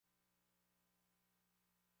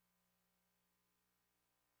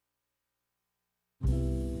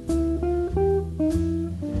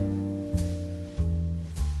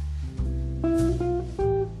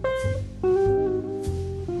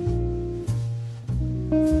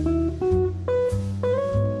Hello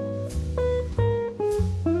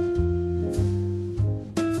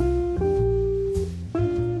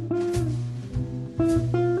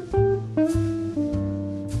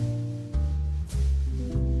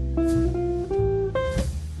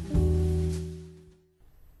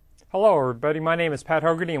everybody, my name is Pat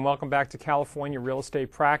Hogarty and welcome back to California Real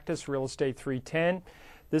Estate Practice, Real Estate 310.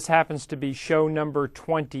 This happens to be show number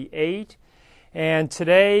 28. And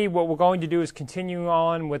today what we're going to do is continue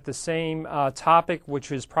on with the same topic, which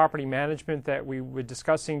is property management that we were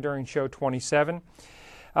discussing during show 27.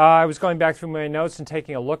 I was going back through my notes and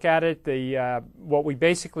taking a look at it. What we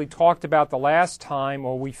basically talked about the last time,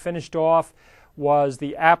 or we finished off, was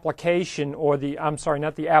the application, or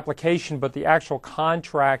not the application, but the actual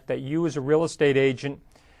contract that you as a real estate agent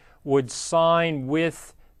would sign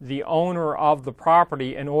with the owner of the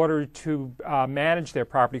property in order to manage their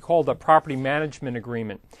property, called a property management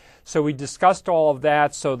agreement. So we discussed all of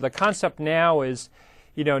that. So the concept now is,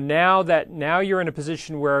 now you're in a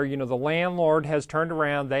position where, the landlord has turned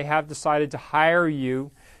around, they have decided to hire you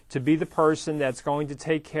to be the person that's going to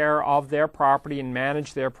take care of their property and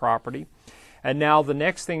manage their property. And now the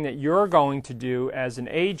next thing that you're going to do as an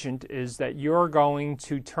agent is that you're going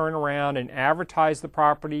to turn around and advertise the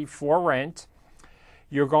property for rent.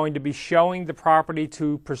 You're going to be showing the property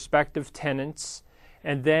to prospective tenants.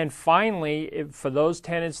 And then finally, for those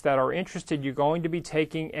tenants that are interested, you're going to be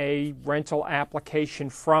taking a rental application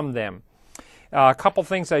from them. A couple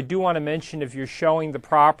things I do want to mention if you're showing the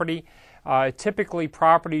property. Typically,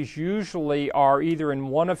 properties usually are either in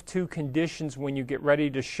one of two conditions when you get ready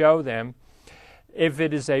to show them. If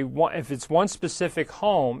it's one specific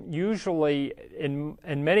home, usually in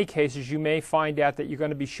many cases you may find out that you're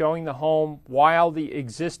going to be showing the home while the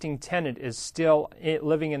existing tenant is still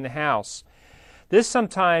living in the house. This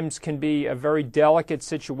sometimes can be a very delicate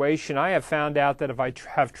situation. I have found out that if I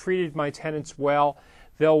have treated my tenants well,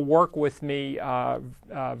 they'll work with me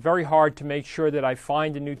very hard to make sure that I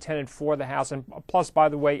find a new tenant for the house. And plus, by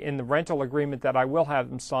the way, in the rental agreement that I will have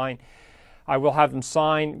them sign, I will have them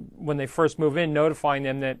sign when they first move in, notifying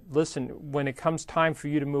them that, listen, when it comes time for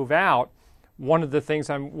you to move out, one of the things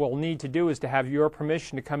I will need to do is to have your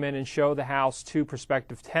permission to come in and show the house to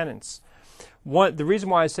prospective tenants. The reason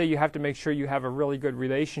why I say you have to make sure you have a really good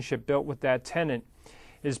relationship built with that tenant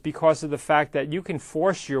is because of the fact that you can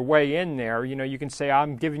force your way in there. You can say,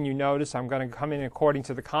 I'm giving you notice, I'm going to come in according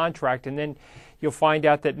to the contract, and then you'll find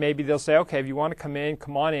out that maybe they'll say, okay, if you want to come in,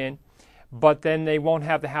 come on in. But then they won't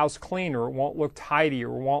have the house clean, or it won't look tidy,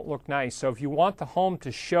 or it won't look nice. So if you want the home to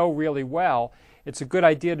show really well, it's a good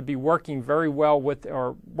idea to be working very well with,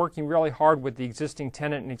 or working really hard with the existing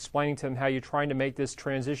tenant and explaining to them how you're trying to make this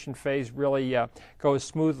transition phase really go as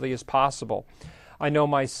smoothly as possible. I know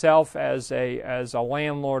myself as a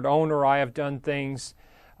landlord owner, I have done things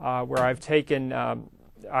where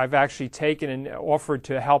I've actually taken and offered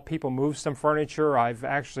to help people move some furniture. I've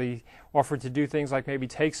actually offered to do things like maybe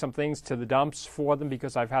take some things to the dumps for them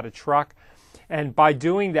because I've had a truck. And by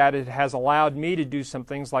doing that, it has allowed me to do some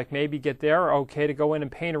things like maybe get their okay to go in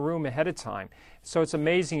and paint a room ahead of time. So it's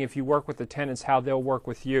amazing if you work with the tenants how they'll work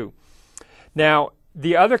with you. Now,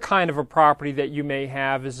 the other kind of a property that you may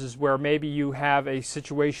have is where maybe you have a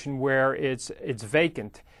situation where it's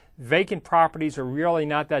vacant. Vacant properties are really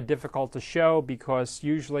not that difficult to show because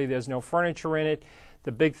usually there's no furniture in it.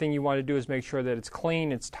 The big thing you want to do is make sure that it's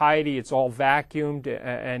clean, it's tidy, it's all vacuumed,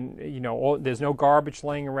 and there's no garbage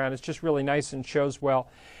laying around. It's just really nice and shows well.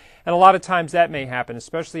 And a lot of times that may happen,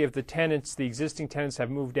 especially if the existing tenants have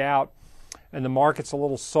moved out and the market's a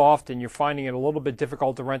little soft and you're finding it a little bit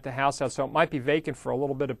difficult to rent the house out. So it might be vacant for a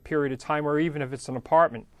little bit of period of time, or even if it's an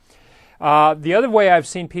apartment. The other way I've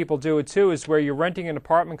seen people do it too is where you're renting an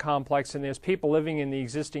apartment complex and there's people living in the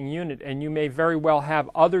existing unit, and you may very well have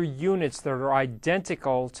other units that are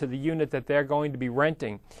identical to the unit that they're going to be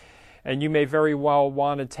renting. And you may very well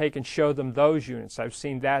want to take and show them those units. I've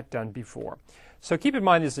seen that done before. So keep in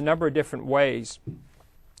mind there's a number of different ways.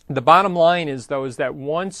 The bottom line is, though, is that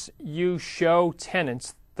once you show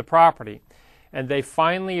tenants the property, and they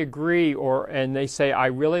finally agree and they say, I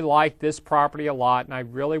really like this property a lot and I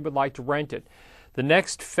really would like to rent it, the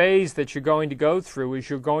next phase that you're going to go through is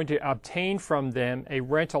you're going to obtain from them a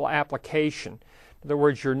rental application. In other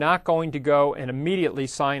words, you're not going to go and immediately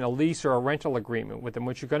sign a lease or a rental agreement with them.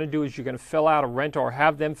 What you're going to do is you're going to fill out a rental, or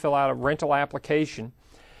have them fill out a rental application.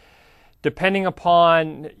 Depending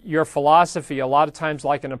upon your philosophy, a lot of times,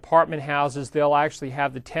 like in apartment houses, they'll actually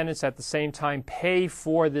have the tenants at the same time pay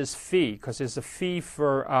for this fee, because there's a fee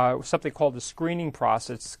for something called the screening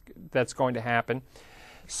process that's going to happen.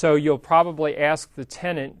 So you'll probably ask the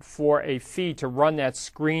tenant for a fee to run that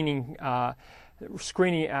screening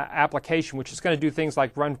screening application, which is going to do things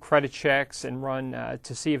like run credit checks and run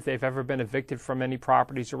to see if they've ever been evicted from any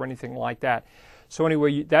properties or anything like that. So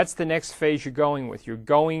anyway, that's the next phase you're going with. You're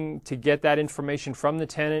going to get that information from the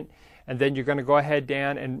tenant, and then you're going to go ahead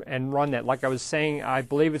down and run that. Like I was saying, I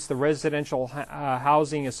believe it's the Residential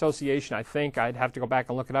Housing Association, I think. I'd have to go back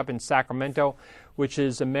and look it up, in Sacramento, which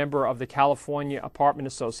is a member of the California Apartment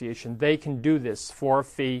Association. They can do this for a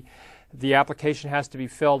fee. The application has to be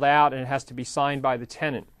filled out, and it has to be signed by the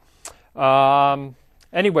tenant.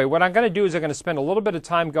 Anyway, what I'm going to do is I'm going to spend a little bit of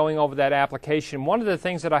time going over that application. One of the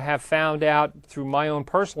things that I have found out through my own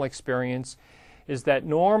personal experience is that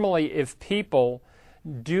normally if people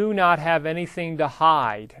do not have anything to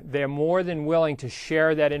hide, they're more than willing to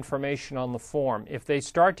share that information on the form. If they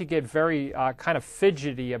start to get very kind of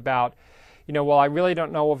fidgety about, well, I really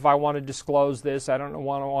don't know if I want to disclose this, I don't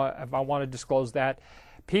know if I want to disclose that,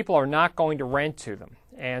 people are not going to rent to them.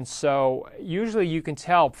 And so usually you can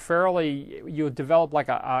tell you'll develop like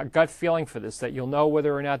a gut feeling for this, that you'll know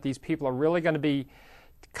whether or not these people are really going to be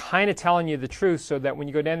kind of telling you the truth, so that when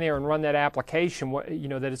you go down there and run that application,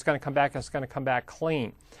 that it's going to come back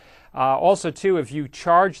clean. Also, too, if you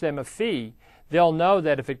charge them a fee, they'll know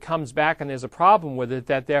that if it comes back and there's a problem with it,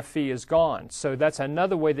 that their fee is gone. So that's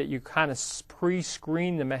another way that you kind of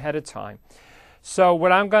pre-screen them ahead of time. So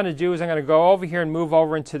what I'm going to do is I'm going to go over here and move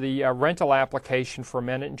over into the rental application for a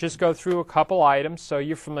minute and just go through a couple items so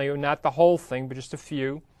you're familiar, not the whole thing, but just a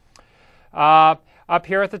few. Up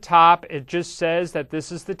here at the top, it just says that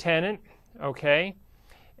this is the tenant, okay?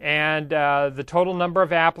 And the total number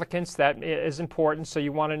of applicants, that is important, so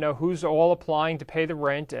you want to know who's all applying to pay the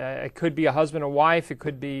rent. It could be a husband or wife, it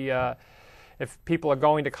could be, if people are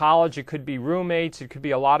going to college, it could be roommates, it could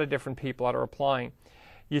be a lot of different people that are applying.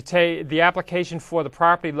 You take the application for the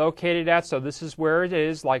property located at, so this is where it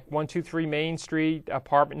is, like 123 Main Street,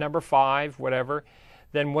 apartment number 5, whatever.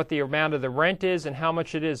 Then what the amount of the rent is and how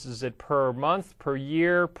much it is. Is it per month, per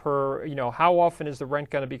year, how often is the rent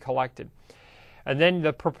going to be collected? And then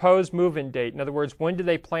the proposed move-in date. In other words, when do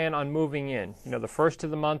they plan on moving in? The first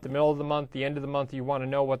of the month, the middle of the month, the end of the month, you want to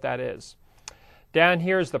know what that is. Down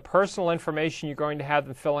here is the personal information you're going to have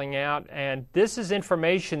them filling out, and this is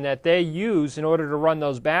information that they use in order to run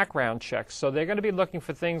those background checks. So they're going to be looking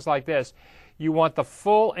for things like this. You want the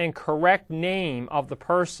full and correct name of the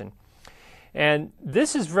person. And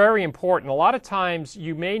this is very important. A lot of times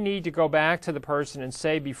you may need to go back to the person and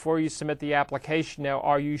say, before you submit the application, now,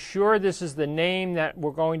 are you sure this is the name that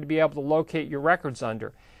we're going to be able to locate your records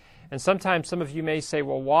under? And sometimes some of you may say,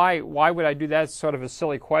 well, why would I do that? It's sort of a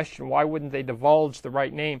silly question. Why wouldn't they divulge the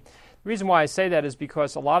right name? The reason why I say that is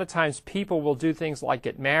because a lot of times people will do things like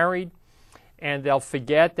get married, and they'll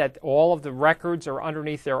forget that all of the records are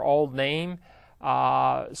underneath their old name.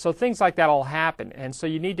 So things like that will happen. And so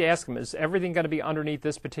you need to ask them, is everything going to be underneath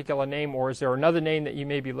this particular name, or is there another name that you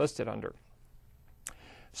may be listed under?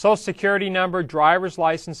 Social Security number, driver's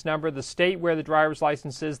license number, the state where the driver's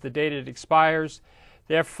license is, the date it expires,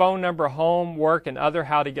 their phone number, home, work, and other,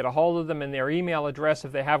 how to get a hold of them, and their email address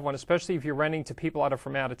if they have one, especially if you're renting to people that are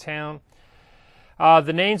from out of town.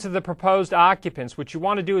 The names of the proposed occupants. What you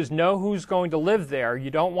want to do is know who's going to live there.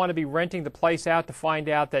 You don't want to be renting the place out to find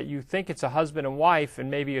out that you think it's a husband and wife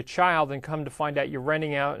and maybe a child, and come to find out you're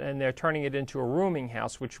renting out and they're turning it into a rooming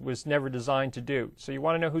house, which was never designed to do. So you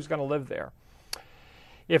want to know who's going to live there.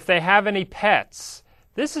 If they have any pets.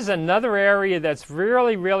 This is another area that's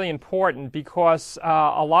really, really important, because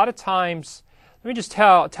a lot of times, let me just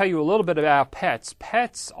tell you a little bit about pets.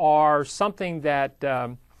 Pets are something that,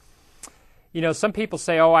 some people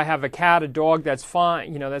say, oh, I have a cat, a dog, that's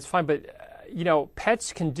fine, that's fine. But,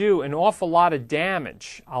 pets can do an awful lot of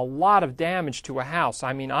damage to a house.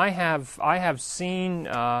 I mean, I have seen,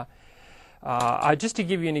 just to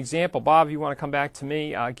give you an example, Bob, if you want to come back to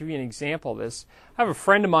me, I'll give you an example of this. I have a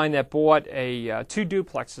friend of mine that bought 2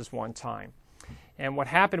 duplexes one time. And what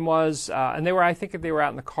happened was, I think they were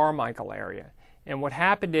out in the Carmichael area. And what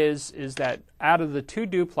happened is that out of the 2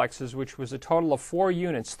 duplexes, which was a total of 4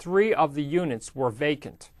 units, 3 of the units were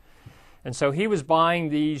vacant. And so he was buying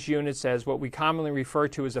these units as what we commonly refer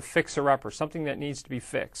to as a fixer-upper, something that needs to be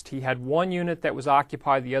fixed. He had 1 unit that was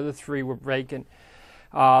occupied, the other 3 were vacant.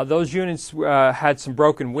 Those units had some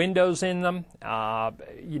broken windows in them.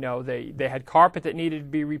 They had carpet that needed to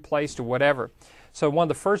be replaced or whatever. So one of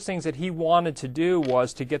the first things that he wanted to do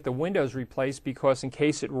was to get the windows replaced, because in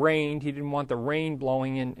case it rained, he didn't want the rain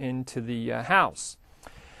blowing into the house.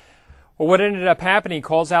 Well, what ended up happening, he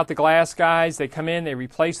calls out the glass guys. They come in, they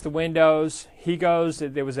replace the windows. He goes,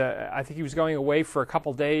 I think he was going away for a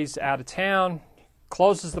couple days out of town,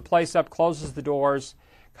 closes the place up, closes the doors,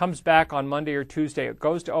 comes back on Monday or Tuesday, it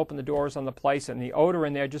goes to open the doors on the place, and the odor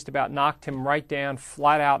in there just about knocked him right down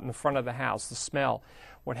flat out in the front of the house, the smell.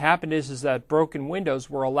 What happened is that broken windows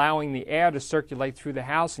were allowing the air to circulate through the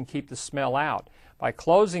house and keep the smell out. By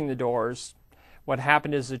closing the doors, what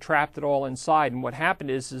happened is it trapped it all inside. And what happened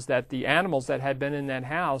is that the animals that had been in that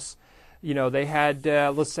house, they had,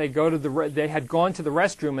 let's say, they had gone to the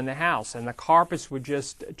restroom in the house, and the carpets were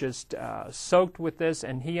just soaked with this,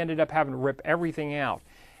 and he ended up having to rip everything out.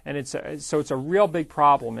 And so it's a real big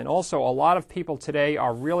problem. And also, a lot of people today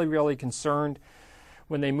are really, really concerned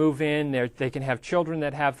when they move in. They can have children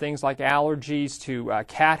that have things like allergies to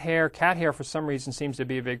cat hair. Cat hair, for some reason, seems to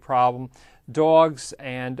be a big problem. Dogs,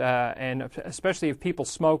 and especially if people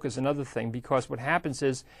smoke, is another thing, because what happens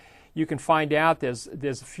is you can find out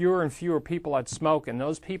there's fewer and fewer people that smoke, and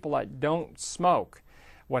those people that don't smoke,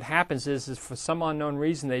 what happens is for some unknown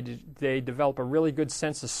reason they develop a really good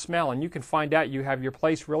sense of smell, and you can find out you have your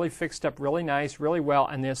place really fixed up really nice, really well,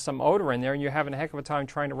 and there's some odor in there, and you're having a heck of a time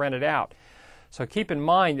trying to rent it out. So keep in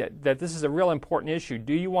mind that this is a real important issue.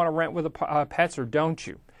 Do you want to rent with pets or don't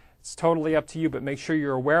you? It's totally up to you, but make sure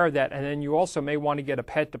you're aware of that, and then you also may want to get a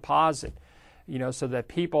pet deposit, so that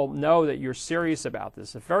people know that you're serious about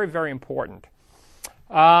this. It's very, very important.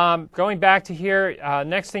 Going back to here,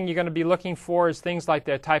 next thing you're going to be looking for is things like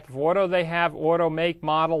the type of auto they have, auto, make,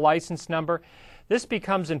 model, license number. This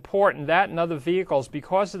becomes important, that and other vehicles,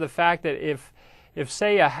 because of the fact that if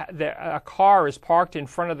say, a car is parked in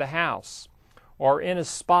front of the house or in a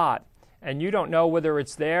spot, and you don't know whether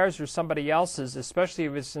it's theirs or somebody else's, especially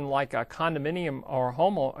if it's in like a condominium or a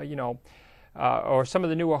home, or some of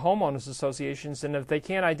the newer homeowners associations, and if they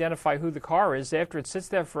can't identify who the car is, after it sits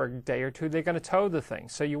there for a day or two, they're going to tow the thing.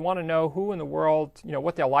 So you want to know who in the world,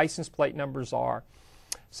 what their license plate numbers are.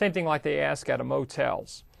 Same thing like they ask at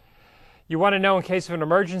motels. You want to know, in case of an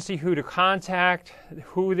emergency, who to contact,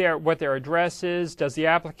 what their address is. Does the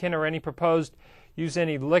applicant or any proposed use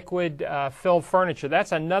any liquid filled furniture?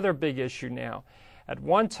 That's another big issue now. At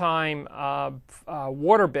one time,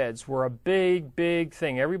 waterbeds were a big, big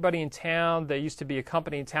thing. Everybody in town, there used to be a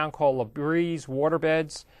company in town called LaBreeze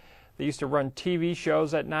Waterbeds. They used to run TV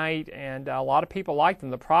shows at night, and a lot of people liked them.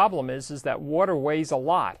 The problem is that water weighs a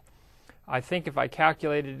lot. I think if I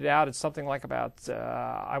calculated it out, it's something like about,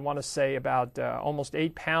 I want to say about almost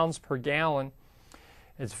 8 pounds per gallon.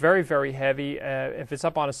 It's very, very heavy. If it's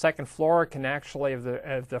up on a second floor, it can actually,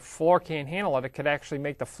 if the floor can't handle it, it could actually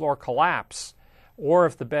make the floor collapse, or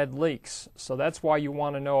if the bed leaks. So that's why you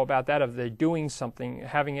want to know about that, if they're doing something,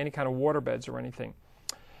 having any kind of water beds or anything.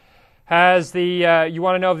 You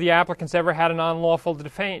want to know if the applicant's ever had an unlawful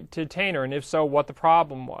detainer, and if so, what the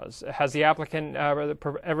problem was. Has the applicant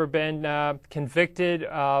ever been convicted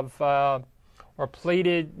of or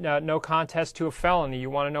pleaded no contest to a felony?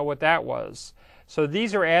 You want to know what that was. So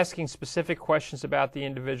these are asking specific questions about the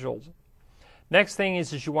individuals. Next thing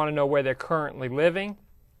is you want to know where they're currently living,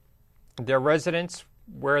 their residence,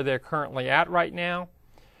 where they're currently at right now,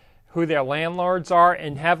 who their landlords are,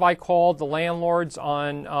 and have I called the landlords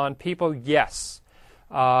on people? Yes.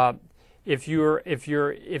 If you're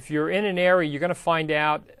in an area, you're going to find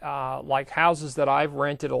out like houses that I've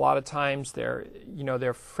rented. A lot of times they're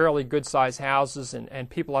fairly good sized houses, and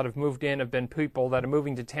people that have moved in have been people that are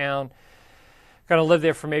moving to town, going to live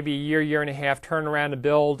there for maybe a year and a half, turn around and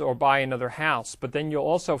build or buy another house. But then you'll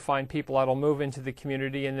also find people that will move into the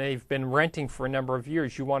community and they've been renting for a number of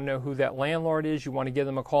years. You want to know who that landlord is. You want to give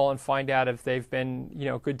them a call and find out if they've been,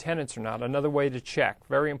 good tenants or not. Another way to check.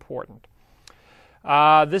 Very important.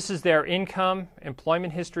 This is their income,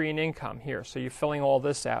 employment history, and income here. So you're filling all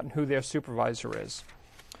this out and who their supervisor is.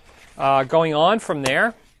 Going on from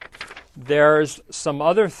there, there's some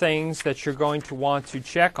other things that you're going to want to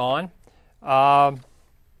check on.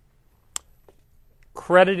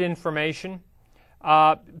 Credit information.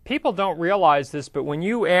 People don't realize this, but when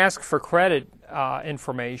you ask for credit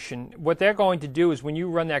information, what they're going to do is when you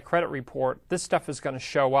run that credit report, this stuff is going to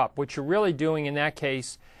show up. What you're really doing in that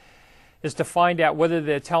case is to find out whether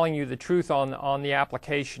they're telling you the truth on the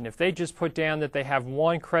application. If they just put down that they have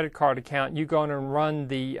one credit card account, you go in and run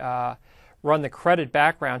the credit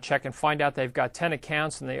background check and find out they've got 10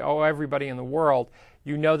 accounts and they owe everybody in the world,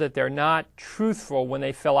 you know that they're not truthful when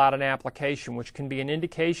they fill out an application, which can be an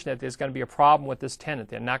indication that there's going to be a problem with this tenant.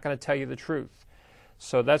 They're not going to tell you the truth.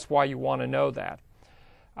 So that's why you want to know that.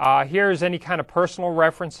 Here's any kind of personal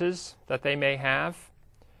references that they may have,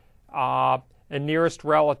 and nearest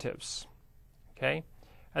relatives. Okay?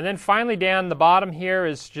 And then finally down the bottom here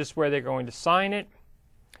is just where they're going to sign it.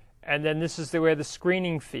 And then this is where the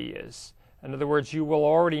screening fee is. In other words, you will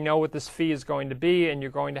already know what this fee is going to be, and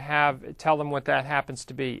you're going to tell them what that happens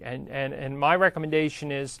to be. And my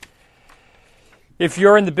recommendation is, if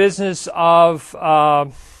you're in the business of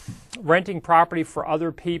renting property for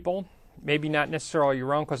other people, maybe not necessarily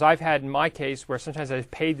your own, because I've had in my case where sometimes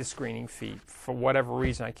I've paid the screening fee for whatever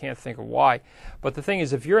reason. I can't think of why. But the thing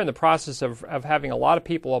is, if you're in the process of having a lot of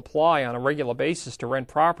people apply on a regular basis to rent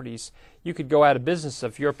properties, you could go out of business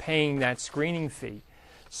if you're paying that screening fee.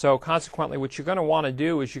 So consequently, what you're going to want to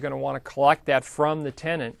do is you're going to want to collect that from the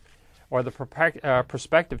tenant or the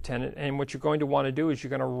prospective tenant, and what you're going to want to do is you're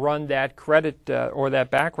going to run that credit or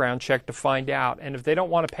that background check to find out. And if they don't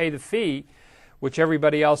want to pay the fee, which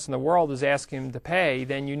everybody else in the world is asking them to pay,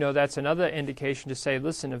 then you know that's another indication to say,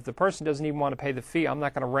 listen, if the person doesn't even want to pay the fee, I'm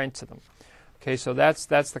not going to rent to them. Okay, so that's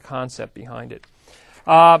the concept behind it.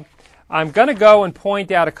 I'm going to go and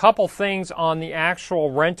point out a couple things on the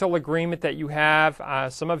actual rental agreement that you have.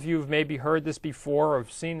 Some of you have maybe heard this before or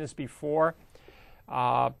have seen this before.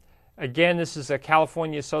 Again, this is a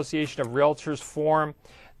California Association of Realtors form.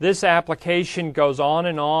 This application goes on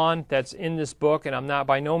and on. That's in this book, and I'm not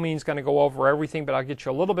by no means going to go over everything, but I'll get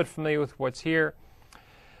you a little bit familiar with what's here.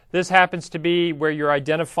 This happens to be where you're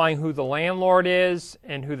identifying who the landlord is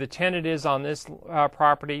and who the tenant is on this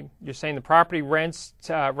property. You're saying the property rents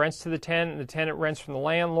to the tenant, and the tenant rents from the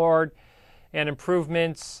landlord, and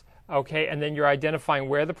improvements. Okay, and then you're identifying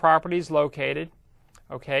where the property is located.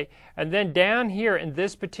 Okay, and then down here in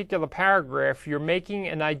this particular paragraph, you're making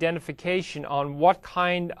an identification on what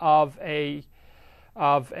kind of a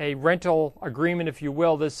rental agreement, if you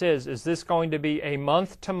will, this is. Is this going to be a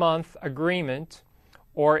month-to-month agreement,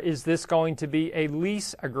 or is this going to be a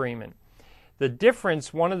lease agreement? The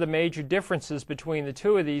difference, one of the major differences between the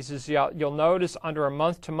two of these is you'll notice under a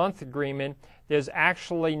month-to-month agreement, there's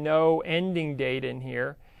actually no ending date in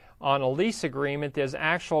here. On a lease agreement, there's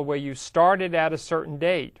actual where you started at a certain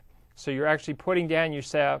date. So you're actually putting down, you're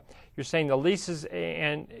saying the lease is,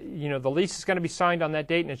 and the lease is going to be signed on that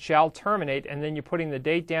date and it shall terminate, and then you're putting the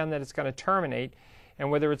date down that it's going to terminate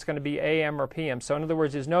and whether it's going to be AM or PM. So in other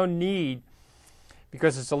words, there's no need,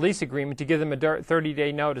 because it's a lease agreement, to give them a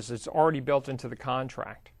 30-day notice. It's already built into the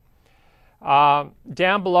contract. Down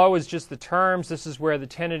below is just the terms. This is where the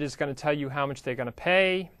tenant is going to tell you how much they're going to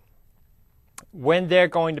pay, when they're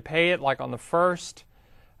going to pay it, like on the 1st.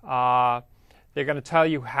 They're going to tell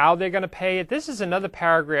you how they're going to pay it. This is another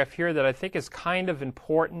paragraph here that I think is kind of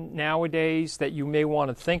important nowadays that you may want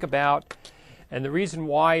to think about. And the reason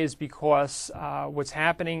why is because what's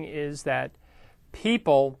happening is that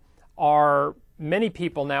many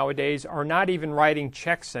people nowadays are not even writing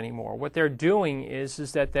checks anymore. What they're doing is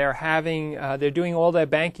that they're doing all their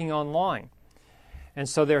banking online. And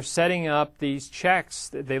so they're setting up these checks.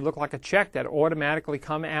 They look like a check that automatically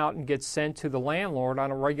come out and get sent to the landlord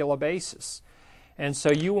on a regular basis. And so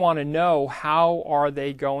you want to know, how are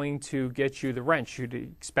they going to get you the rent? Should you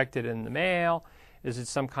expect it in the mail? Is it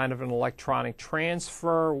some kind of an electronic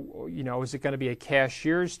transfer? Is it going to be a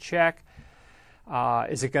cashier's check?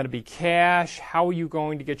 Is it going to be cash? How are you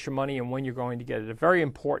going to get your money and when you're going to get it? A very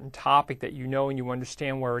important topic that you know and you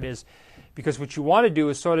understand where it is. Because what you want to do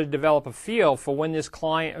is sort of develop a feel for when this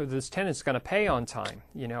client or this tenant is going to pay on time.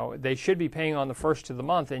 They should be paying on the 1st of the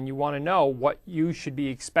month, and you want to know what you should be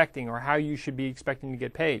expecting or how you should be expecting to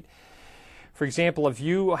get paid. For example, if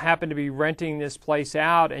you happen to be renting this place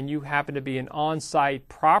out and you happen to be an on-site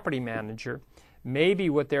property manager, maybe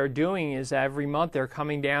what they're doing is every month they're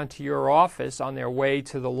coming down to your office on their way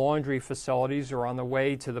to the laundry facilities or on the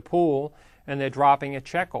way to the pool, and they're dropping a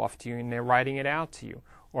check off to you and they're writing it out to you.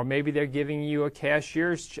 Or maybe they're giving you not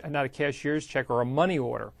a cashier's check, or a money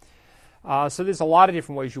order. So there's a lot of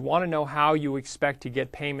different ways. You want to know how you expect to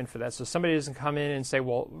get payment for that. So somebody doesn't come in and say,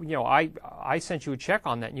 well, I sent you a check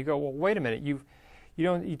on that. And you go, well, wait a minute.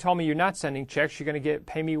 You told me you're not sending checks. You're going to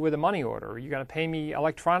pay me with a money order. Or you're going to pay me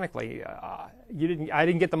electronically. I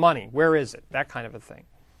didn't get the money. Where is it? That kind of a thing.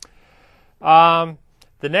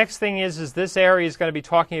 The next thing is this area is going to be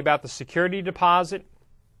talking about the security deposit.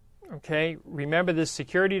 Okay, remember this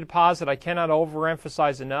security deposit, I cannot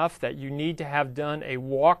overemphasize enough that you need to have done a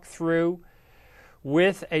walkthrough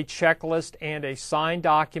with a checklist and a signed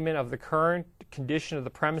document of the current condition of the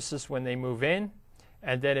premises when they move in.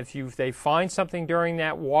 And then if they find something during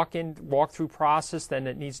that walkthrough process, then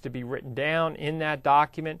it needs to be written down in that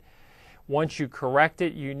document. Once you correct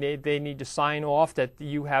it, they need to sign off that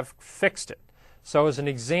you have fixed it. So as an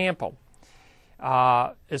example,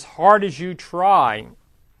 as hard as you try,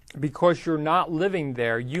 because you're not living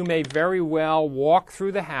there, you may very well walk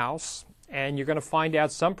through the house and you're going to find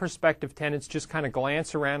out some prospective tenants just kind of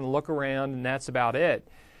glance around and look around, and that's about it.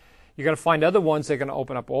 You're going to find other ones that are going to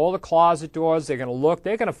open up all the closet doors. They're going to look.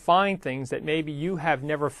 They're going to find things that maybe you have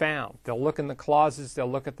never found. They'll look in the closets. They'll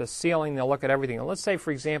look at the ceiling. They'll look at everything. And let's say,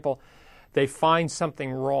 for example, they find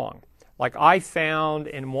something wrong. Like I found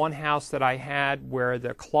in one house that I had where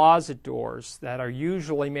the closet doors that are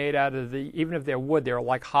usually made out of even if they're wood, they're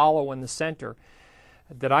like hollow in the center,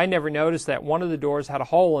 that I never noticed that one of the doors had a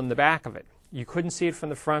hole in the back of it. You couldn't see it from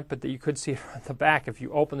the front, but you could see it from the back if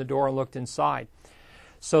you opened the door and looked inside.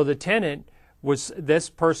 So the tenant this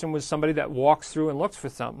person was somebody that walks through and looks for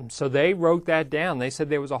something. So they wrote that down. They said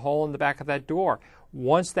there was a hole in the back of that door.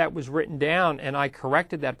 Once that was written down and I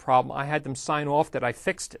corrected that problem, I had them sign off that I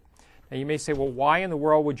fixed it. Now you may say, well, why in the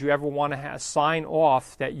world would you ever want to sign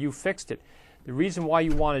off that you fixed it? The reason why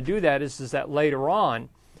you want to do that is that later on,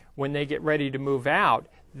 when they get ready to move out,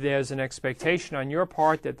 there's an expectation on your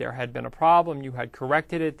part that there had been a problem, you had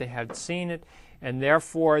corrected it, they had seen it, and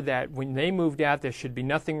therefore that when they moved out, there should be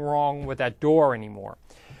nothing wrong with that door anymore.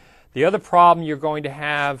 The other problem you're going to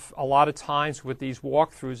have a lot of times with these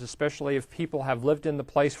walkthroughs, especially if people have lived in the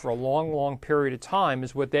place for a long, long period of time,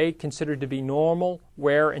 is what they consider to be normal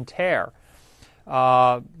wear and tear.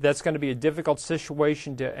 That's going to be a difficult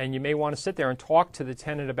situation, and you may want to sit there and talk to the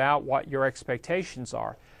tenant about what your expectations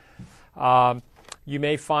are. You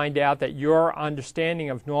may find out that your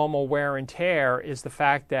understanding of normal wear and tear is the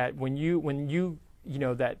fact that when you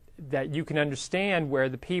know that you can understand where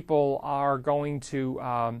the people are going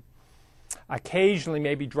to occasionally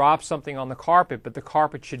maybe drop something on the carpet, but the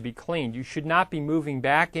carpet should be cleaned. You should not be moving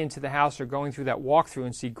back into the house or going through that walkthrough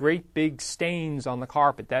and see great big stains on the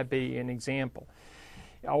carpet. That'd be an example.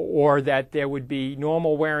 Or that there would be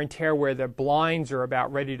normal wear and tear where the blinds are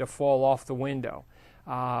about ready to fall off the window.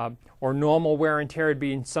 Or normal wear and tear would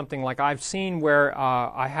be something like I've seen where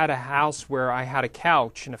I had a house where I had a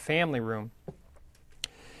couch in a family room.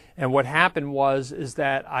 And what happened is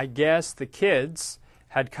that I guess the kids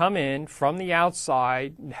had come in from the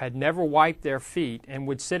outside, had never wiped their feet, and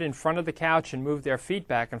would sit in front of the couch and move their feet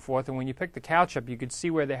back and forth. And when you picked the couch up, you could see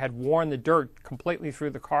where they had worn the dirt completely through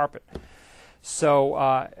the carpet. So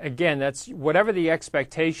again, that's whatever the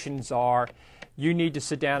expectations are, you need to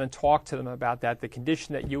sit down and talk to them about that, the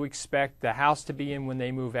condition that you expect the house to be in when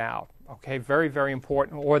they move out. Okay, very, very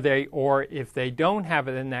important. Or if they don't have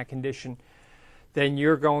it in that condition, then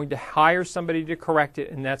you're going to hire somebody to correct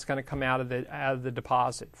it, and that's going to come out of the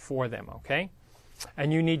deposit for them, okay?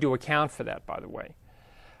 And you need to account for that, by the way.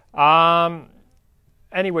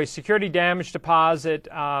 Anyway, security damage deposit.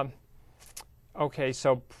 Okay,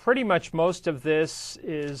 so pretty much most of this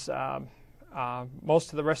is,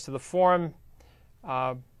 most of the rest of the form.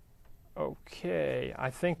 Okay, I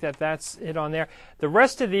think that's it on there. The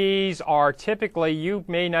rest of these are typically, you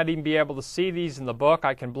may not even be able to see these in the book.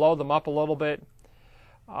 I can blow them up a little bit.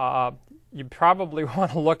 You probably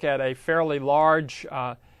want to look at a fairly large,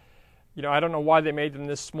 I don't know why they made them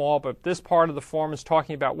this small, but this part of the form is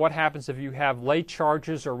talking about what happens if you have late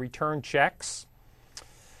charges or return checks.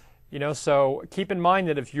 So keep in mind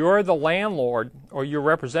that if you're the landlord or you're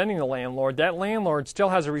representing the landlord, that landlord still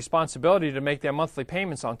has a responsibility to make their monthly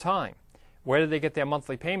payments on time. Where do they get their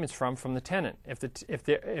monthly payments from? From the tenant. If the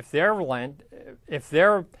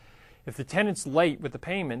tenant's late with the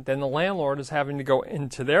payment, then the landlord is having to go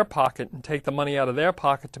into their pocket and take the money out of their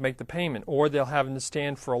pocket to make the payment, or they'll having to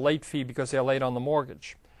stand for a late fee because they're late on the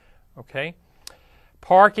mortgage. Okay?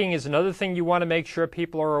 Parking is another thing you want to make sure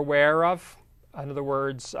people are aware of. In other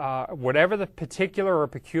words, whatever the particular or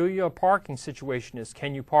peculiar parking situation is,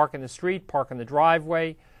 can you park in the street, park in the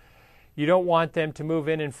driveway? You don't want them to move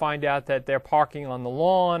in and find out that they're parking on the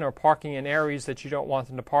lawn or parking in areas that you don't want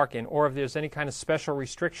them to park in, or if there's any kind of special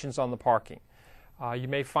restrictions on the parking. You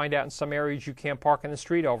may find out in some areas you can't park in the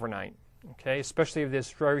street overnight, okay, especially if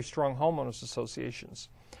there's very strong homeowners associations.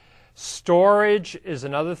 Storage is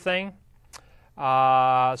another thing.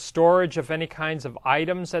 Storage of any kinds of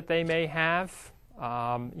items that they may have.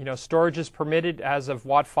 Storage is permitted as of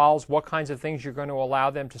what follows, what kinds of things you're going to allow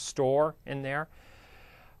them to store in there.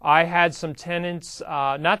 I had some tenants,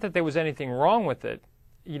 not that there was anything wrong with it,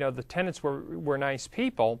 the tenants were nice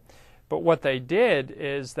people, but what they did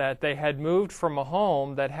is that they had moved from a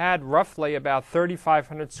home that had roughly about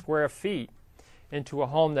 3,500 square feet into a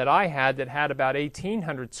home that I had that had about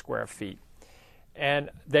 1,800 square feet. And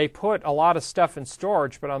they put a lot of stuff in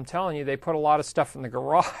storage, but I'm telling you, they put a lot of stuff in the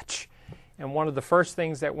garage. And one of the first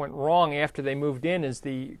things that went wrong after they moved in is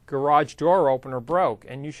the garage door opener broke.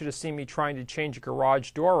 And you should have seen me trying to change a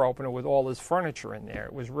garage door opener with all this furniture in there.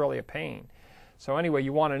 It was really a pain. So anyway,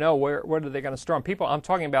 you want to know where are they going to store them. I'm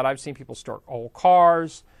talking about, I've seen people store old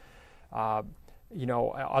cars,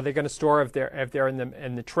 Are they going to store if they're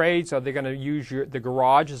in the trades? Are they going to use the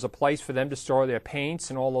garage as a place for them to store their paints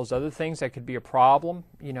and all those other things? That could be a problem.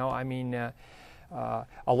 A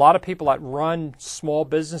lot of people that run small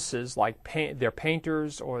businesses, like they're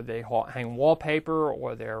painters, or they hang wallpaper,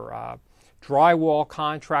 or they're drywall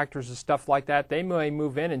contractors and stuff like that, they may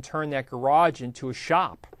move in and turn that garage into a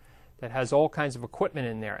shop that has all kinds of equipment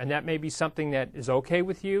in there. And that may be something that is okay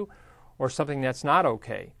with you or something that's not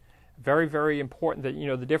okay. Very, very important that you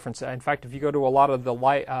know the difference. In fact, if you go to a lot of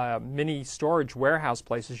the mini storage warehouse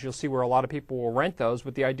places, you'll see where a lot of people will rent those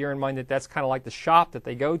with the idea in mind that that's kind of like the shop that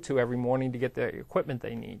they go to every morning to get the equipment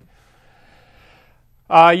they need.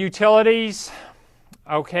 Utilities,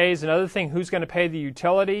 okay, is another thing. Who's going to pay the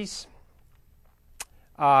utilities?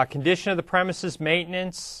 Condition of the premises,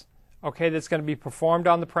 maintenance, okay, that's going to be performed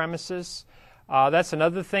on the premises. That's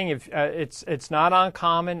another thing. If it's not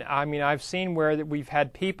uncommon. I mean, I've seen where that we've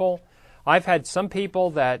had people. I've had some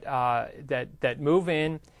people that move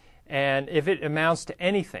in, and if it amounts to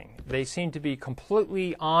anything, they seem to be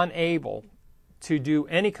completely unable to do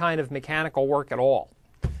any kind of mechanical work at all,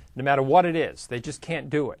 no matter what it is. They just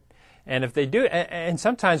can't do it. And if they do, and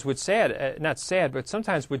sometimes what's sad, not sad, but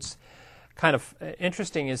sometimes what's kind of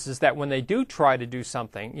interesting is that when they do try to do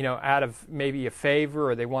something, out of maybe a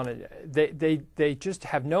favor, or they want to, they just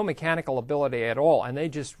have no mechanical ability at all, and they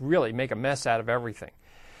just really make a mess out of everything.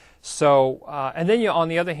 So, and then on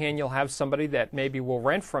the other hand, you'll have somebody that maybe will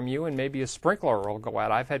rent from you, and maybe a sprinkler will go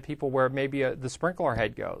out. I've had people where maybe the sprinkler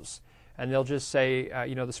head goes, and they'll just say,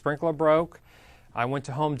 the sprinkler broke. I went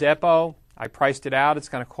to Home Depot. I priced it out. It's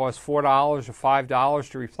going to cost $4 or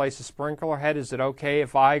 $5 to replace a sprinkler head. Is it okay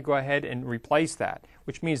if I go ahead and replace that?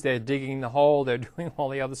 Which means they're digging the hole, they're doing all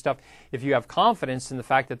the other stuff. If you have confidence in the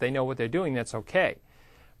fact that they know what they're doing, that's okay.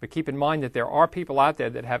 But keep in mind that there are people out there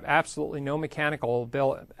that have absolutely no mechanical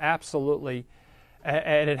ability, absolutely,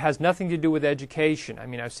 and it has nothing to do with education. I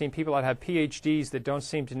mean, I've seen people that have PhDs that don't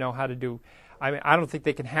seem to know how to do. I mean, I don't think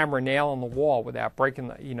they can hammer a nail on the wall without breaking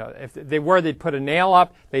the, if they were, they'd put a nail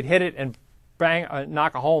up, they'd hit it and bang,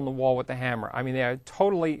 knock a hole in the wall with the hammer. I mean, they are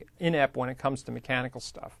totally inept when it comes to mechanical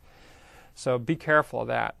stuff. So be careful of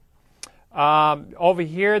that. Over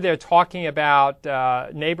here, they're talking about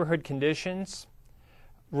neighborhood conditions,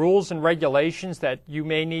 rules and regulations that you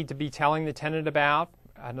may need to be telling the tenant about.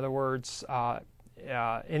 In other words,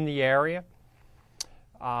 in the area.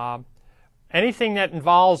 Anything that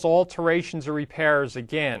involves alterations or repairs,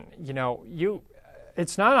 again,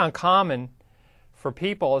 it's not uncommon for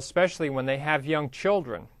people, especially when they have young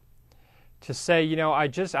children, to say,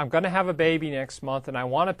 I'm going to have a baby next month and I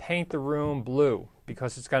want to paint the room blue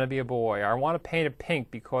because it's going to be a boy, or I want to paint it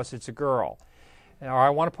pink because it's a girl, or I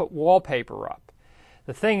want to put wallpaper up.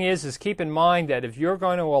 The thing is keep in mind that if you're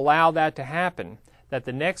going to allow that to happen, that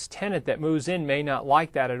the next tenant that moves in may not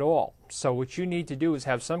like that at all. So what you need to do is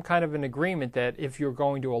have some kind of an agreement that if you're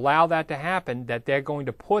going to allow that to happen, that they're going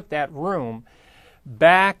to put that room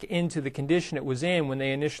back into the condition it was in when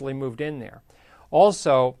they initially moved in there.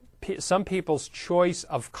 Also, some people's choice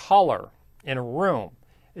of color in a room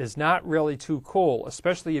is not really too cool,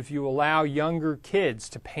 especially if you allow younger kids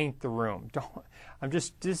to paint the room.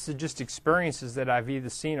 This is just experiences that I've either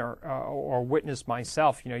seen or witnessed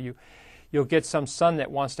myself. You'll get some son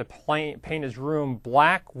that wants to paint his room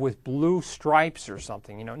black with blue stripes or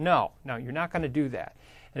something. No, you're not going to do that.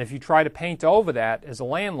 And if you try to paint over that as a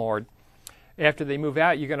landlord, after they move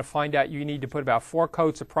out, you're going to find out you need to put about 4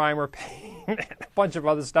 coats of primer paint and a bunch of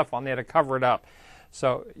other stuff on there to cover it up.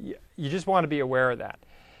 So you just want to be aware of that.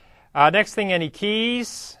 Next thing, any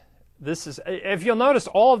keys. This is, if you'll notice,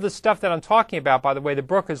 all of the stuff that I'm talking about, by the way, the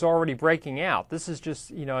book is already breaking out. This is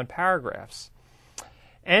just, in paragraphs.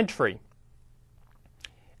 Entry.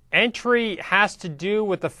 Entry has to do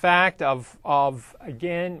with the fact of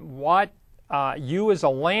again, what you as a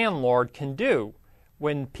landlord can do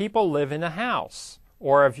when people live in a house,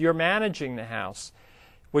 or if you're managing the house.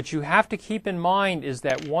 What you have to keep in mind is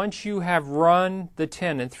that once you have run the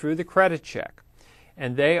tenant through the credit check,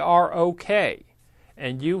 and they are okay,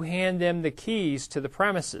 and you hand them the keys to the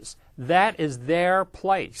premises, that is their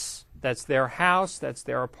place. That's their house, that's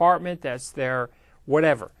their apartment, that's their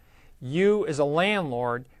whatever. You as a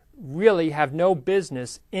landlord really have no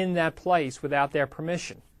business in that place without their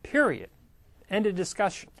permission. Period. End of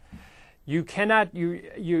discussion. You cannot,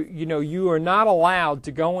 you are not allowed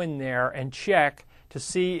to go in there and check to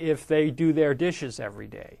see if they do their dishes every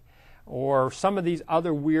day, or some of these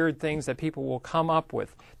other weird things that people will come up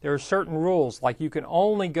with. There are certain rules, like you can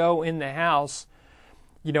only go in the house.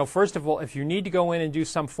 First of all, if you need to go in and do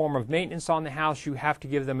some form of maintenance on the house, you have to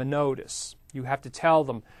give them a notice. You have to tell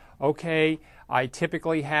them, okay, I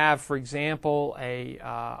typically have, for example,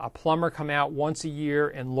 a plumber come out once a year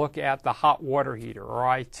and look at the hot water heater, or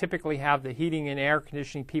I typically have the heating and air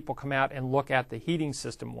conditioning people come out and look at the heating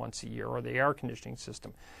system once a year, or the air conditioning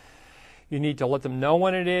system. You need to let them know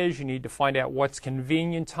when it is. You need to find out what's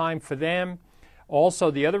convenient time for them. Also,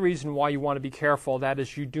 the other reason why you want to be careful of that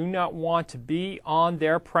is you do not want to be on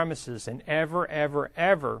their premises and ever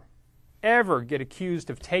get accused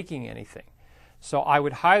of taking anything. So I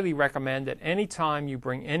would highly recommend that anytime you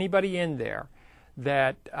bring anybody in there,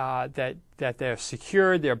 that they're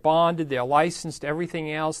secured, they're bonded, they're licensed,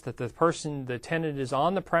 everything else, that the tenant is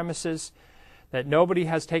on the premises, that nobody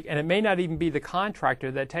has taken, and it may not even be the contractor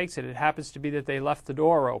that takes it. It happens to be that they left the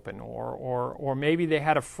door open, or maybe they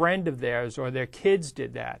had a friend of theirs, or their kids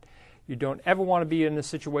did that. You don't ever want to be in a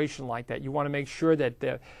situation like that. You want to make sure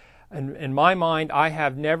that in my mind, I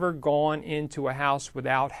have never gone into a house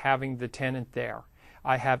without having the tenant there.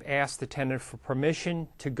 I have asked the tenant for permission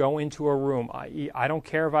to go into a room. I don't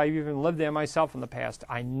care if I've even lived there myself in the past.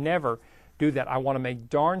 I never do that. I want to make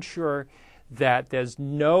darn sure that there's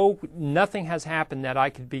nothing has happened that I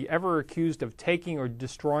could be ever accused of taking or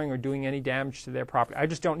destroying or doing any damage to their property. I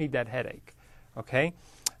just don't need that headache. Okay?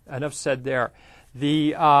 Enough said there.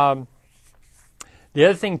 The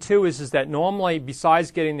other thing, too, is that normally,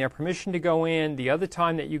 besides getting their permission to go in, the other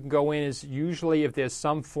time that you can go in is usually if there's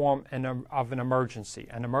some form of an emergency.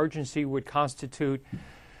 An emergency would constitute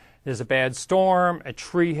there's a bad storm, a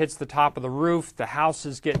tree hits the top of the roof, the house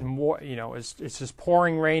is getting more, it's just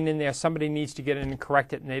pouring rain in there, somebody needs to get in and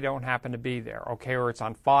correct it and they don't happen to be there, okay, or it's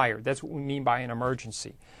on fire. That's what we mean by an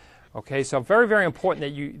emergency. Okay, so very, very important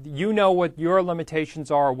that you know what your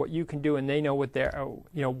limitations are, what you can do, and they know what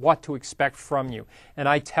what to expect from you. And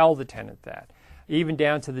I tell the tenant that. Even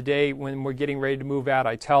down to the day when we're getting ready to move out,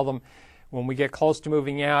 I tell them, when we get close to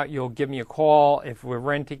moving out, you'll give me a call. If we're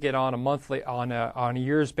renting it on a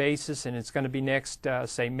year's basis, and it's going to be next,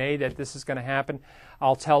 say May, that this is going to happen,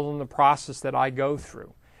 I'll tell them the process that I go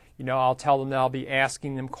through. I'll tell them that I'll be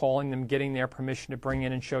asking them, calling them, getting their permission to bring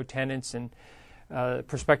in and show tenants and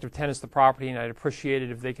prospective tenants the property, and I'd appreciate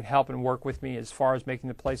it if they could help and work with me as far as making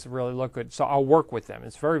the place really look good. So I'll work with them.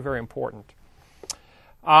 It's very, very important.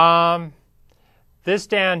 This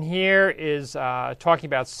down here is talking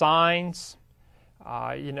about signs.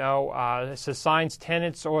 It says signs,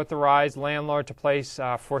 tenants authorize landlord to place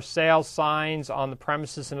for sale signs on the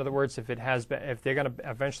premises. In other words, if they're going to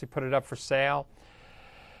eventually put it up for sale.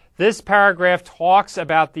 This paragraph talks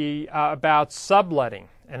about about subletting,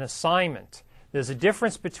 an assignment. There's a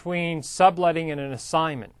difference between subletting and an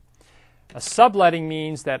assignment. A subletting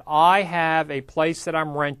means that I have a place that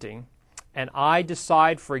I'm renting, and I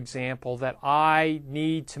decide, for example, that I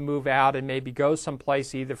need to move out and maybe go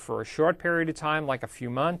someplace either for a short period of time, like a few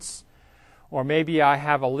months, or maybe I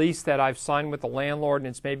have a lease that I've signed with the landlord and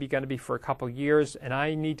it's maybe going to be for a couple of years, and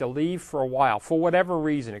I need to leave for a while for whatever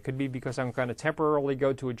reason. It could be because I'm going to temporarily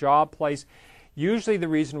go to a job place. Usually the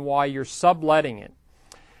reason why you're subletting it,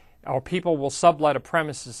 or people will sublet a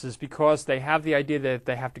premises, is because they have the idea that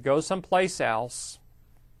they have to go someplace else,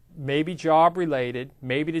 maybe job related,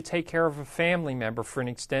 maybe to take care of a family member for an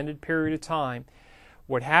extended period of time.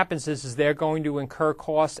 What happens is they're going to incur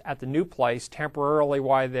costs at the new place temporarily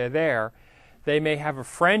while they're there. They may have a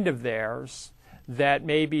friend of theirs that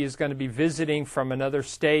maybe is going to be visiting from another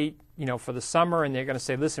state, for the summer, and they're going to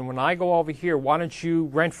say, listen, when I go over here, why don't you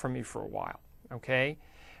rent from me for a while, okay?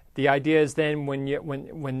 The idea is then when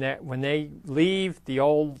they leave, the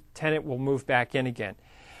old tenant will move back in again.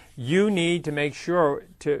 You need to make sure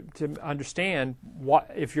to understand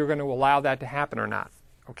if you're going to allow that to happen or not.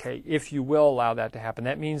 Okay, if you will allow that to happen,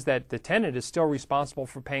 that means that the tenant is still responsible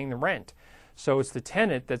for paying the rent. So it's the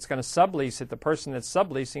tenant that's going to sublease it. The person that's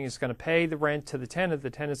subleasing is going to pay the rent to the tenant. The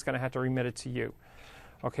tenant's going to have to remit it to you.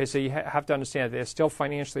 Okay, so you have to understand that they're still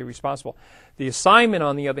financially responsible. The assignment,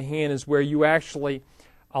 on the other hand, is where you actually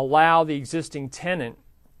allow the existing tenant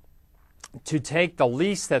to take the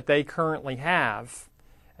lease that they currently have.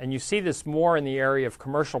 And you see this more in the area of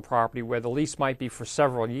commercial property where the lease might be for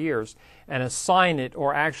several years, and assign it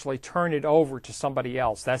or actually turn it over to somebody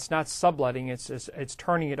else. That's not subletting, it's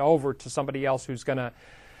turning it over to somebody else who's going to,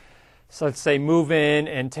 so let's say, move in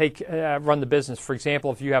and run the business. For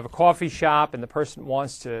example, if you have a coffee shop and the person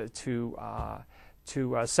wants to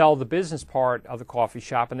sell the business part of the coffee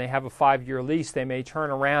shop and they have a 5-year lease, they may turn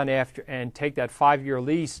around after and take that 5-year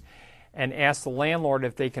lease and ask the landlord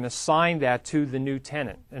if they can assign that to the new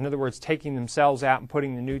tenant. In other words, taking themselves out and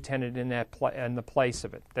putting the new tenant in the place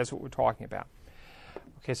of it. That's what we're talking about.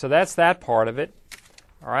 Okay, so that's that part of it.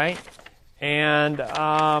 All right, and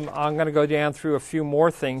I'm going to go down through a few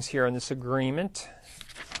more things here in this agreement.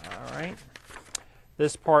 All right.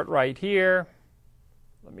 this part right here.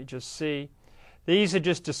 Let me just see. These are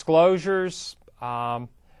just disclosures.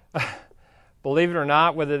 Believe it or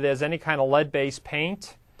not, whether there's any kind of lead-based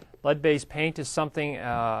paint. Lead-based paint is something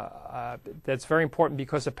that's very important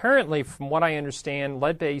because apparently, from what I understand,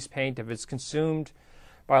 lead-based paint, if it's consumed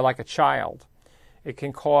by like a child, it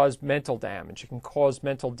can cause mental damage. It can cause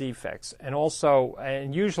mental defects. And also,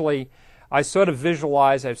 and usually, I sort of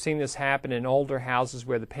visualize, I've seen this happen in older houses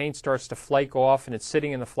where the paint starts to flake off and it's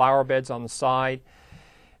sitting in the flower beds on the side.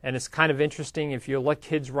 And it's kind of interesting. If you let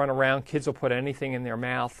kids run around, kids will put anything in their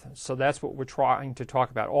mouth. So that's what we're trying to talk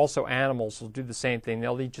about. Also, animals will do the same thing.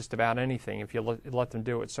 They'll eat just about anything if you let them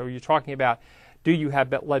do it. So you're talking about, do you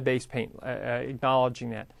have lead-based paint,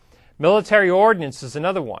 acknowledging that. Military ordnance is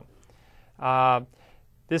another one.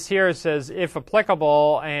 This here says, if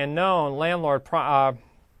applicable and known, landlord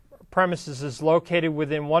premises is located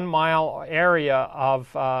within 1 mile area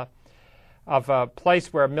of a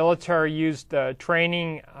place where military used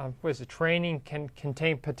training, training can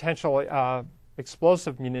contain potential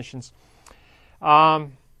explosive munitions.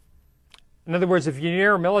 In other words, if you're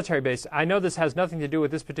near a military base, I know this has nothing to do with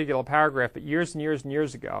this particular paragraph, but years and years and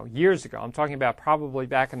years ago, I'm talking about probably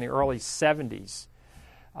back in the early 70s,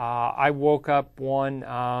 I woke up one,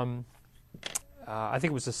 I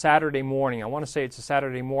think it was a Saturday morning, I want to say it's a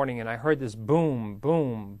Saturday morning, and I heard this boom,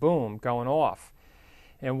 boom, boom going off.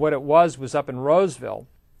 And what it was up in Roseville.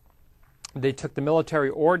 They took the military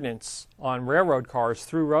ordnance on railroad cars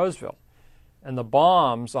through Roseville, and the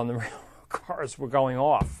bombs on the railroad cars were going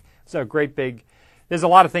off. So there's a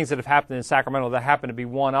lot of things that have happened in Sacramento that happen to be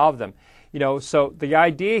one of them. So the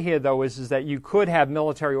idea here, though, is that you could have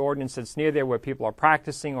military ordnance that's near there where people are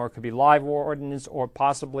practicing, or it could be live ordnance, or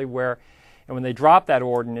possibly where, and when they drop that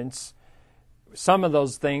ordnance, some of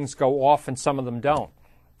those things go off and some of them don't.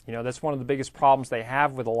 That's one of the biggest problems they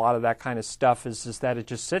have with a lot of that kind of stuff is that it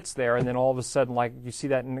just sits there, and then all of a sudden, like you see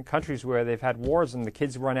that in the countries where they've had wars and the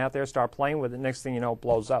kids run out there, start playing with it, next thing you know, it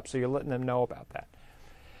blows up. So you're letting them know about that.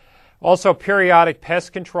 Also, periodic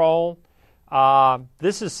pest control.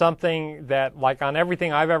 This is something that, like on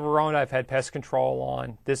everything I've ever owned, I've had pest control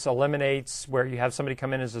on. This eliminates where you have somebody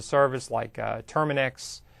come in as a service like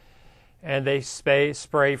Terminix, and they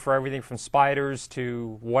spray for everything from spiders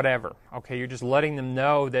to whatever. Okay, you're just letting them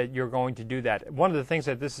know that you're going to do that. One of the things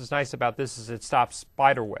that this is nice about this is it stops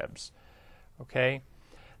spider webs. Okay,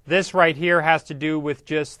 this right here has to do with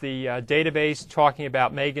just the database talking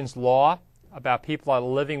about Megan's Law, about people that are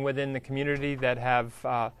living within the community that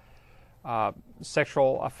have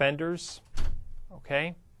sexual offenders.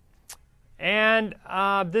 Okay. And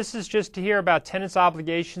this is just to hear about tenants'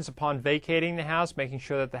 obligations upon vacating the house, making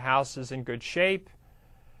sure that the house is in good shape.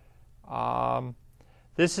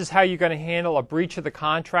 This is how you're going to handle a breach of the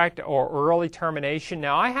contract or early termination.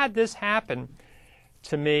 Now, I had this happen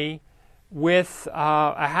to me with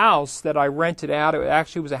a house that I rented out. It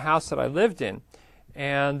actually was a house that I lived in.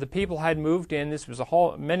 And the people had moved in. This was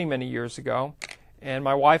many, many years ago. And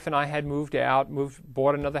my wife and I had moved out,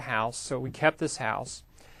 bought another house. So we kept this house.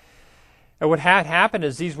 And what had happened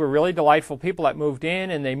is these were really delightful people that moved in,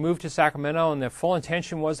 and they moved to Sacramento, and their full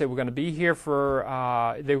intention was they were going to be here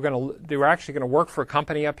for, they were actually going to work for a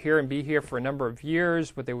company up here and be here for a number of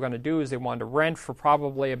years. What they were going to do is they wanted to rent for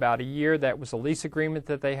probably about a year. That was a lease agreement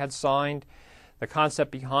that they had signed. The concept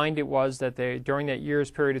behind it was that during that year's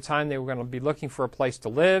period of time, they were going to be looking for a place to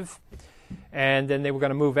live, and then they were going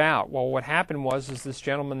to move out. Well, what happened was this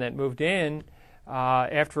gentleman that moved in,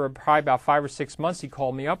 after probably about 5 or 6 months, he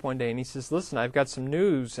called me up one day and he says, listen, I've got some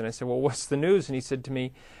news. And I said, well, what's the news? And he said to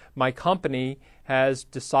me, my company has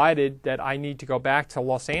decided that I need to go back to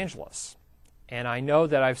Los Angeles. And I know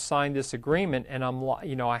that I've signed this agreement, and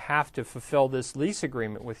I have to fulfill this lease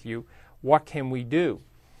agreement with you. What can we do?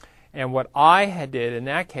 And what I did in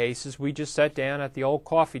that case is we just sat down at the old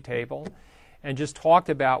coffee table and just talked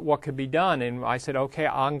about what could be done. And I said, okay,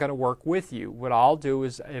 I'm going to work with you. What I'll do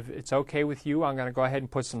is, if it's okay with you, I'm going to go ahead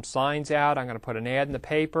and put some signs out. I'm going to put an ad in the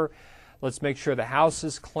paper. Let's make sure the house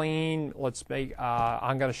is clean.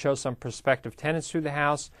 I'm going to show some prospective tenants through the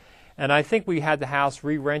house. And I think we had the house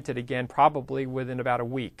re-rented again probably within about a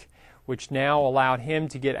week, which now allowed him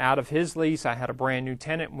to get out of his lease. I had a brand new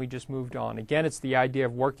tenant, and we just moved on. Again, it's the idea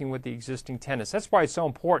of working with the existing tenants. That's why it's so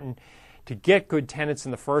important to get good tenants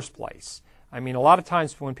in the first place. I mean, a lot of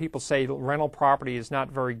times when people say rental property is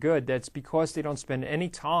not very good, that's because they don't spend any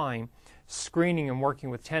time screening and working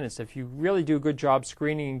with tenants. If you really do a good job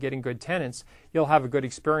screening and getting good tenants, you'll have a good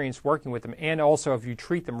experience working with them. And also if you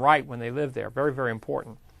treat them right when they live there. Very, very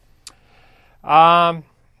important.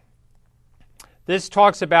 This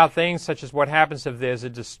talks about things such as what happens if there's a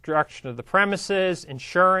destruction of the premises,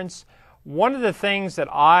 insurance, one of the things that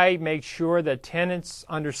I make sure that tenants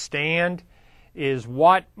understand is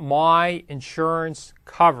what my insurance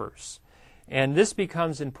covers. And this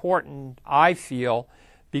becomes important, I feel,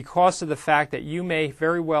 because of the fact that you may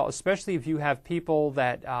very well, especially if you have people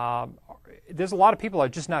that, there's a lot of people that are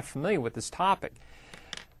just not familiar with this topic.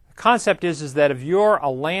 The concept is that if you're a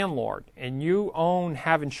landlord and you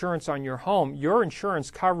have insurance on your home, your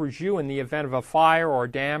insurance covers you in the event of a fire or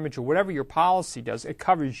damage or whatever your policy does. It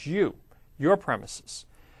covers you, your premises,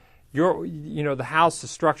 the house, the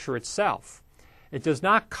structure itself. It does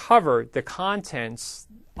not cover the contents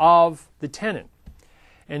of the tenant.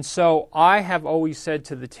 And so I have always said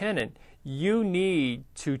to the tenant, you need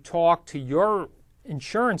to talk to your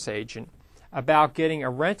insurance agent about getting a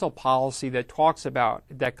rental policy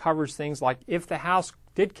that covers things like if the house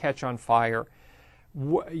did catch on fire,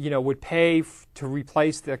 would pay to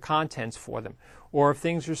replace the contents for them, or if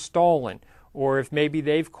things are stolen, or if maybe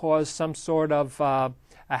they've caused some sort of a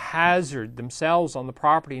hazard themselves on the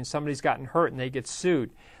property and somebody's gotten hurt and they get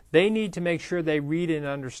sued. They need to make sure they read and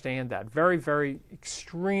understand that. Very, very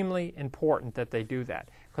extremely important that they do that,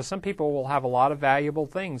 because some people will have a lot of valuable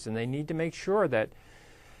things and they need to make sure that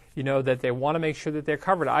that they want to make sure that they're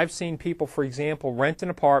covered. I've seen people, for example, rent an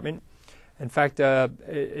apartment. In fact,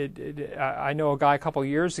 I know a guy a couple of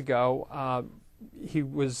years ago. He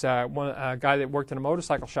was a guy that worked in a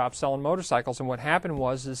motorcycle shop selling motorcycles, and what happened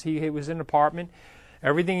was he was in an apartment.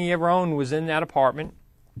 Everything he ever owned was in that apartment.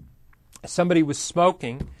 Somebody was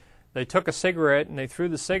smoking. They took a cigarette and they threw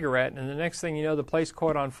the cigarette, and the next thing you know, the place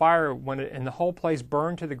caught on fire and the whole place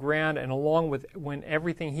burned to the ground, and along with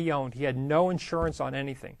everything he owned, he had no insurance on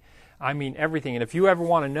anything. I mean everything. And if you ever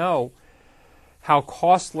want to know how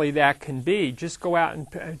costly that can be, just go out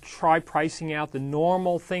and try pricing out the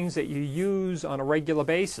normal things that you use on a regular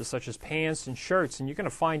basis, such as pants and shirts, and you're going to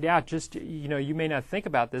find out you may not think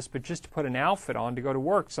about this, but just to put an outfit on to go to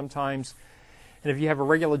work sometimes. And if you have a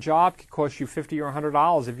regular job, it could cost you $50 or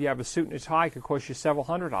 $100. If you have a suit and a tie, it could cost you several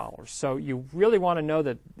 $100s. So you really want to know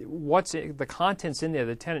that the contents in there.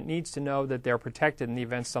 The tenant needs to know that they're protected in the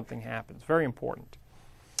event something happens. Very important.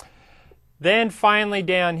 Then finally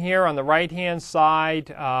down here on the right-hand side,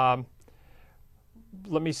 let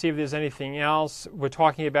me see if there's anything else. We're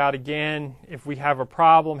talking about, again, if we have a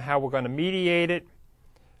problem, how we're going to mediate it.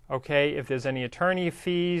 Okay, if there's any attorney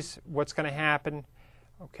fees, what's going to happen.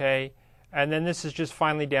 Okay. And then this is just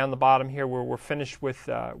finally down the bottom here where we're finished with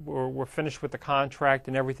the contract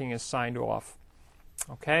and everything is signed off.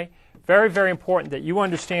 Okay? Very, very important that you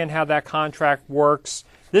understand how that contract works.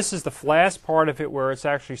 This is the last part of it where it's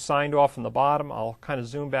actually signed off in the bottom. I'll kind of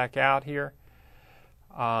zoom back out here.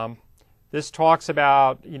 This talks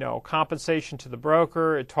about compensation to the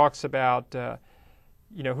broker. It talks about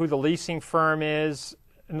who the leasing firm is.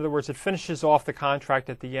 In other words, it finishes off the contract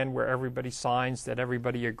at the end where everybody signs that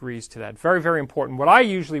everybody agrees to that. Very, very important. What I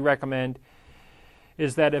usually recommend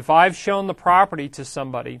is that if I've shown the property to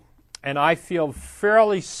somebody and I feel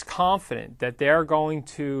fairly confident that they're going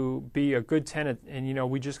to be a good tenant and,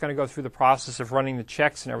 we're just going to go through the process of running the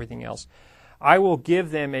checks and everything else, I will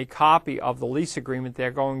give them a copy of the lease agreement they're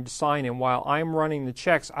going to sign. And while I'm running the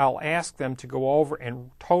checks, I'll ask them to go over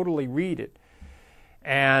and totally read it.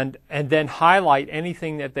 And then highlight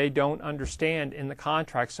anything that they don't understand in the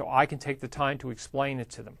contract so I can take the time to explain it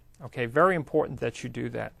to them. Okay, very important that you do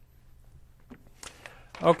that.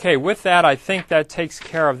 Okay, with that, I think that takes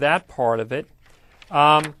care of that part of it.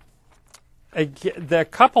 The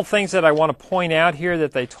couple things that I want to point out here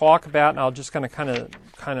that they talk about, and I'll just kind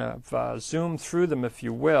of zoom through them, if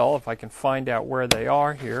you will, if I can find out where they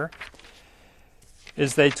are here,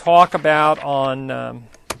 is they talk about on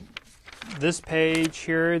this page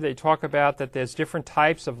here, they talk about that there's different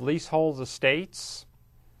types of leasehold estates.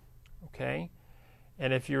 Okay,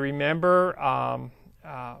 and if you remember,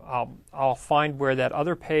 I'll find where that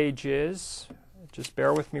other page is. Just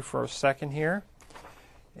bear with me for a second here.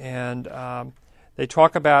 And they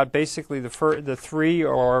talk about basically the three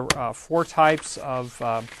or four types of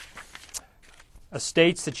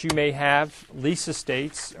estates that you may have: lease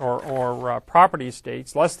estates or property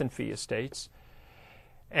estates, less than fee estates.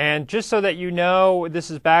 And just so that you know, this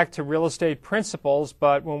is back to real estate principles,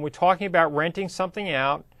 but when we're talking about renting something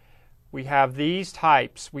out, we have these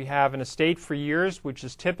types. We have an estate for years, which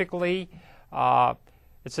is typically,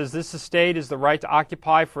 it says this estate is the right to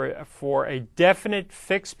occupy for a definite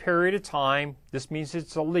fixed period of time. This means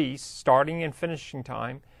it's a lease, starting and finishing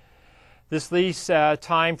time. This lease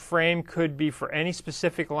time frame could be for any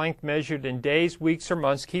specific length measured in days, weeks, or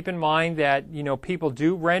months. Keep in mind that people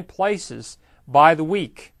do rent places by the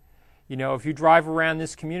week. You know, if you drive around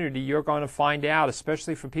this community, you're going to find out,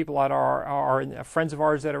 especially for people that are friends of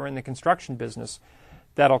ours that are in the construction business,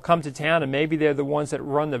 that'll come to town, and maybe they're the ones that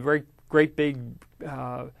run the very great big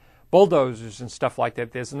bulldozers and stuff like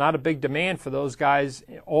that. There's not a big demand for those guys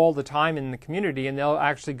all the time in the community, and they'll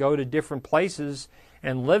actually go to different places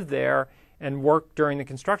and live there and work during the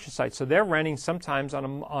construction site. So they're renting sometimes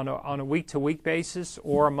on a week-to-week basis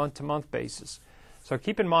or a month-to-month basis. So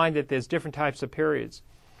keep in mind that there's different types of periods.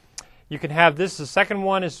 You can have this. The second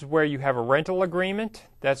one is where you have a rental agreement.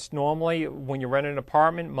 That's normally when you rent an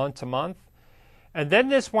apartment month to month. And then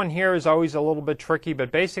this one here is always a little bit tricky,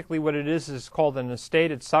 but basically what it is called an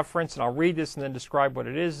estated sufferance, and I'll read this and then describe what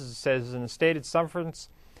it is. It says an estated sufferance.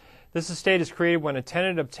 This estate is created when a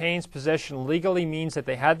tenant obtains possession legally, means that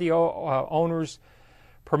they had the owner's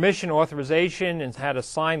permission, authorization, and had a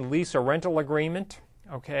signed lease or rental agreement,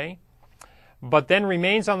 okay? But then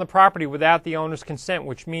remains on the property without the owner's consent,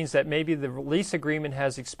 which means that maybe the lease agreement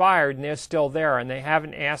has expired and they're still there, and they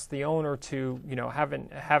haven't asked the owner to,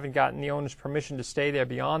 haven't gotten the owner's permission to stay there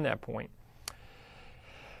beyond that point.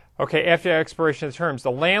 Okay, after the expiration of the terms,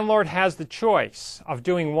 the landlord has the choice of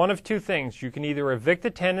doing one of two things. You can either evict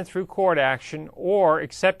the tenant through court action or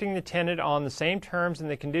accepting the tenant on the same terms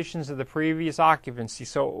and the conditions of the previous occupancy.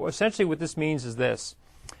 So essentially what this means is this.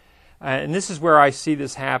 And this is where I see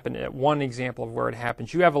this happen, one example of where it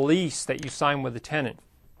happens. You have a lease that you sign with a tenant.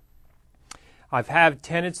 I've had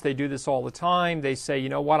tenants, they do this all the time. They say, you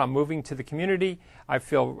know what, I'm moving to the community. I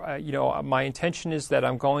feel, my intention is that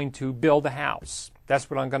I'm going to build a house. That's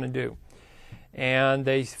what I'm going to do. And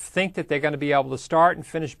they think that they're going to be able to start and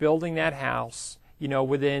finish building that house,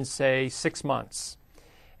 within, say, 6 months.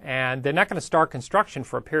 And they're not going to start construction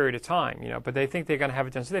for a period of time, but they think they're going to have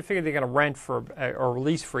it done. So they figure they're going to rent or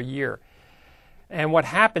lease for a year. And what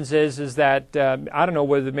happens is that, I don't know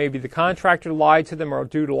whether maybe the contractor lied to them or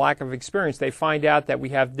due to lack of experience, they find out that we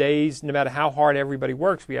have days, no matter how hard everybody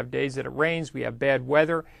works, we have days that it rains, we have bad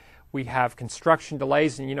weather, we have construction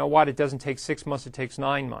delays, and you know what? It doesn't take 6 months, it takes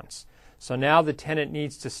 9 months. So now the tenant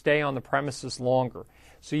needs to stay on the premises longer.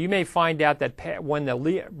 So you may find out that when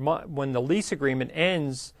the lease agreement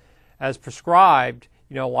ends as prescribed,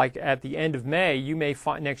 like at the end of May,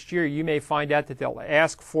 next year, you may find out that they'll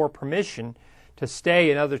ask for permission to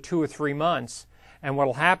stay another 2 or 3 months. And what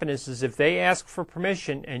will happen is if they ask for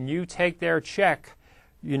permission and you take their check,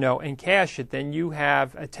 and cash it, then you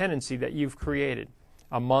have a tenancy that you've created,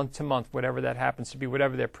 a month to month, whatever that happens to be,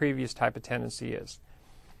 whatever their previous type of tenancy is.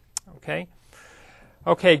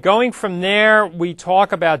 Okay, going from there, we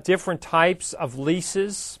talk about different types of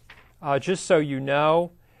leases. Just so you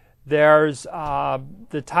know, there's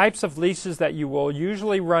the types of leases that you will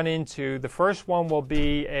usually run into. The first one will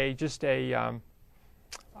be and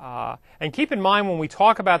keep in mind when we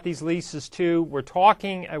talk about these leases too, we're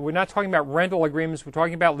not talking about rental agreements, we're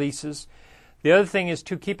talking about leases. The other thing is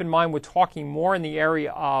to keep in mind we're talking more in the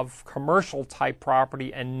area of commercial type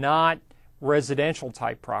property and not residential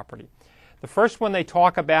type property. The first one they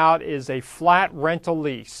talk about is a flat rental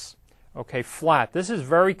lease. Okay, flat. This is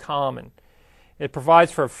very common. It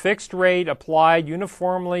provides for a fixed rate applied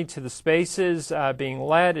uniformly to the spaces being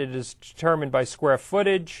let. It is determined by square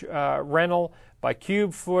footage rental, by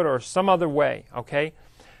cube foot, or some other way. Okay.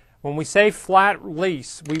 When we say flat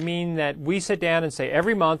lease, we mean that we sit down and say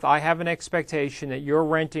every month I have an expectation that you're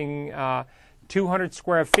renting 200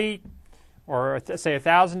 square feet or say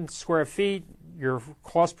 1,000 square feet. Your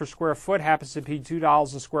cost per square foot happens to be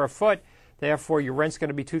 $2 a square foot. Therefore, your rent's going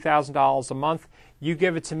to be $2,000 a month. You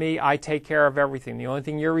give it to me, I take care of everything. The only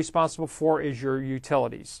thing you're responsible for is your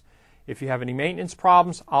utilities. If you have any maintenance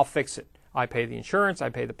problems, I'll fix it. I pay the insurance, I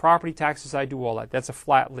pay the property taxes, I do all that. That's a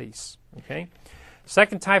flat lease. Okay.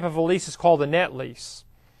 Second type of a lease is called a net lease.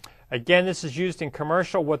 Again, this is used in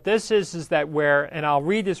commercial. What this is that and I'll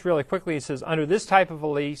read this really quickly, it says, under this type of a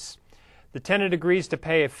lease, the tenant agrees to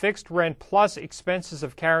pay a fixed rent plus expenses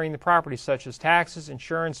of carrying the property, such as taxes,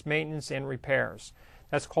 insurance, maintenance, and repairs.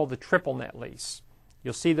 That's called the triple net lease.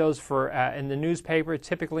 You'll see those in the newspaper,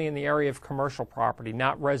 typically in the area of commercial property,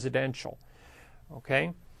 not residential.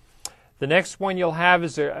 Okay. The next one you'll have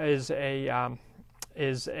is a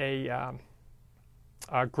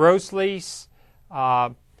gross lease.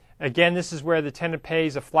 Again, this is where the tenant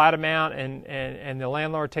pays a flat amount and the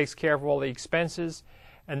landlord takes care of all the expenses.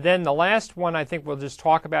 And then the last one I think we'll just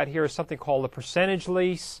talk about here is something called a percentage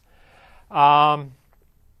lease. Let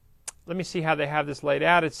me see how they have this laid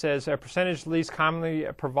out. It says a percentage lease commonly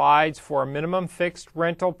provides for a minimum fixed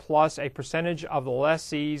rental plus a percentage of the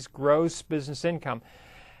lessee's gross business income.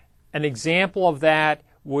 An example of that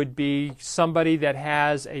would be somebody that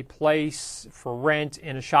has a place for rent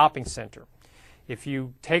in a shopping center. If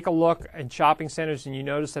you take a look at shopping centers and you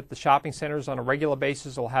notice that the shopping centers on a regular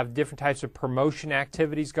basis will have different types of promotion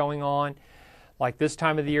activities going on, like this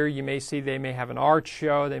time of the year you may see they may have an art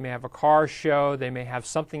show, they may have a car show, they may have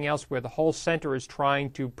something else where the whole center is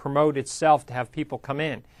trying to promote itself to have people come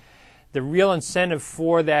in. The real incentive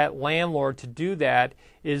for that landlord to do that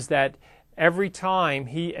is that every time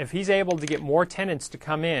if he's able to get more tenants to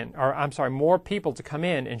come in, or I'm sorry, more people to come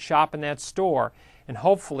in and shop in that store and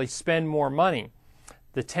hopefully spend more money,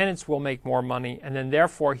 the tenants will make more money, and then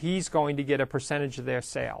therefore he's going to get a percentage of their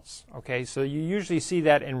sales. Okay, so you usually see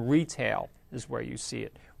that in retail is where you see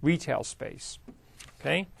it, retail space.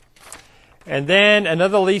 Okay, and then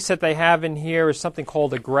another lease that they have in here is something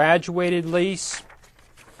called a graduated lease.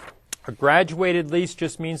 A graduated lease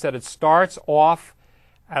just means that it starts off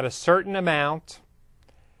at a certain amount,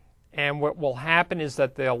 and what will happen is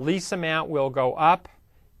that the lease amount will go up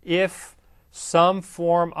if some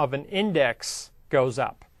form of an index goes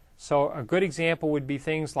up. So a good example would be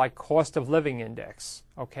things like cost of living index,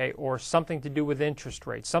 okay, or something to do with interest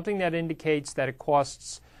rates, something that indicates that it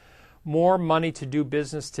costs more money to do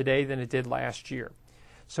business today than it did last year.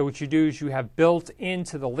 So what you do is you have built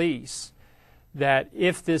into the lease that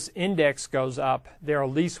if this index goes up, their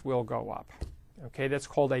lease will go up. Okay, that's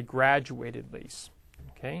called a graduated lease.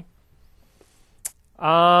 Okay.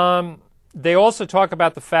 They also talk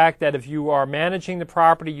about the fact that if you are managing the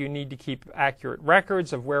property, you need to keep accurate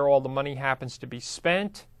records of where all the money happens to be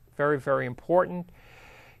spent. Very, very important.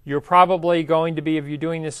 You're probably going to be, if you're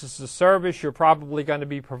doing this as a service, you're probably going to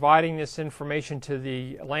be providing this information to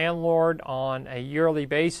the landlord on a yearly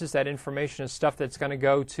basis. That information is stuff that's going to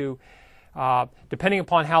go to, depending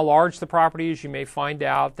upon how large the property is, you may find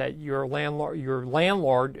out that your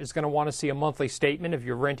landlord is going to want to see a monthly statement if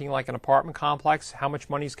you're renting like an apartment complex, how much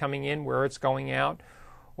money is coming in, where it's going out,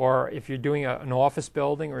 or if you're doing an office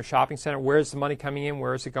building or a shopping center, where's the money coming in,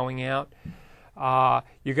 where is it going out.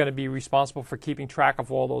 You're going to be responsible for keeping track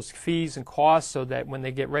of all those fees and costs so that when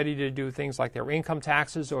they get ready to do things like their income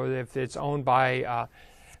taxes, or if it's owned by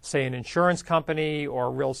say an insurance company or a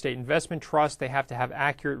real estate investment trust, they have to have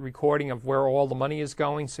accurate recording of where all the money is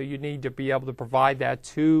going. So you need to be able to provide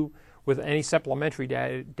that with any supplementary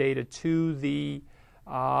data to the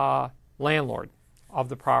landlord of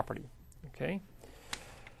the property. Okay.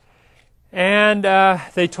 And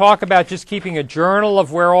they talk about just keeping a journal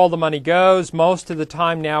of where all the money goes. Most of the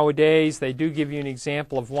time nowadays, they do give you an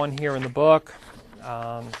example of one here in the book.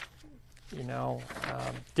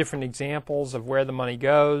 Different examples of where the money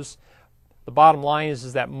goes. The bottom line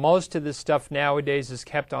is that most of this stuff nowadays is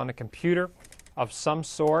kept on a computer of some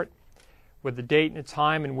sort with the date and the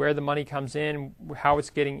time and where the money comes in, how it's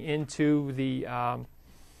getting into the, how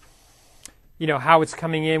it's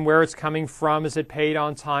coming in, where it's coming from, is it paid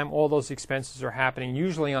on time, all those expenses are happening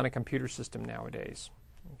usually on a computer system nowadays.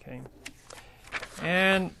 Okay,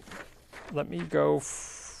 and let me go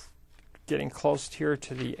getting close here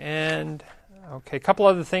to the end. Okay, a couple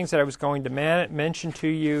other things that I was going to mention to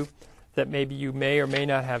you that maybe you may or may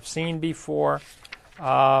not have seen before.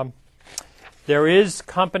 There is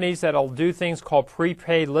companies that will do things called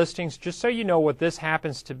prepaid listings. Just so you know what this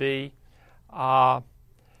happens to be,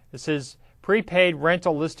 this is prepaid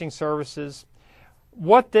rental listing services.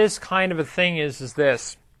 What this kind of a thing is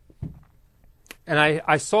this. And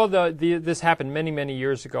I saw this happen many, many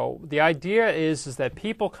years ago. The idea is that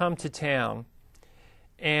people come to town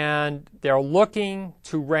and they're looking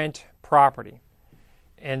to rent property.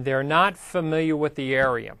 And they're not familiar with the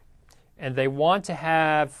area. And they want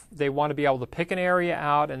to be able to pick an area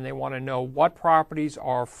out, and they want to know what properties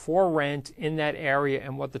are for rent in that area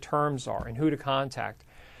and what the terms are and who to contact.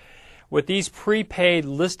 What these prepaid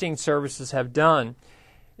listing services have done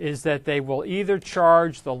is that they will either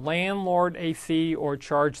charge the landlord a fee or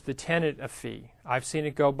charge the tenant a fee. I've seen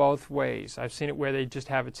it go both ways. I've seen it where they just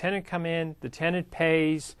have a tenant come in, the tenant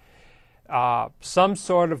pays some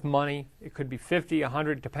sort of money. It could be 50,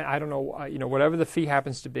 100, I don't know, whatever the fee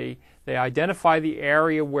happens to be. They identify the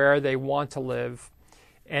area where they want to live,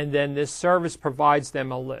 and then this service provides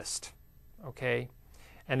them a list. Okay?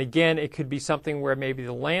 And again, it could be something where maybe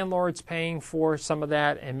the landlord's paying for some of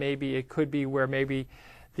that, and maybe it could be where maybe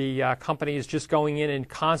the company is just going in and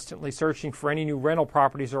constantly searching for any new rental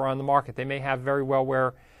properties that are on the market. They may have very well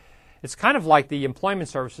where it's kind of like the employment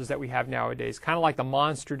services that we have nowadays, kind of like the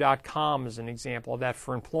Monster.com is an example of that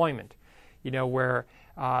for employment. Where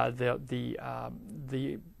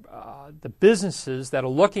the businesses that are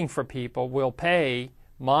looking for people will pay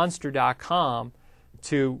Monster.com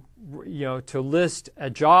to list a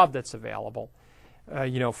job that's available.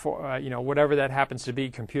 whatever that happens to be,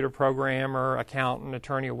 computer programmer, accountant,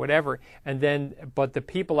 attorney, or whatever, but the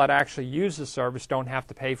people that actually use the service don't have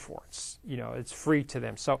to pay for it. It's free to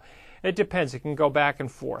them. So it depends. It can go back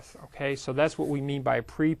and forth. Okay, so that's what we mean by a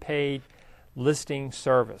prepaid listing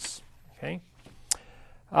service. Okay,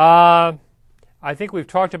 I think we've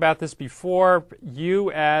talked about this before.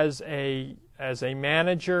 You as a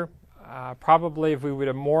manager, probably if we would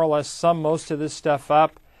have more or less summed most of this stuff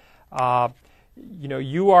up,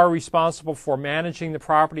 you are responsible for managing the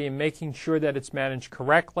property and making sure that it's managed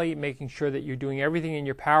correctly, making sure that you're doing everything in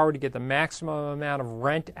your power to get the maximum amount of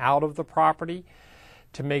rent out of the property,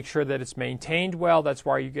 to make sure that it's maintained well. That's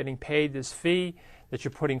why you're getting paid this fee, that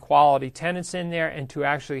you're putting quality tenants in there, and to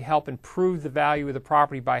actually help improve the value of the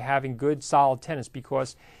property by having good, solid tenants.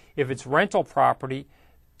 Because if it's rental property,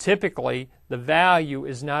 typically the value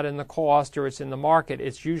is not in the cost or it's in the market.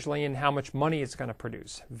 It's usually in how much money it's going to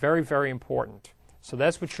produce. Very, very important. So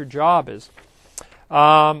that's what your job is.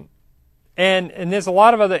 And there's a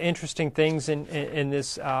lot of other interesting things in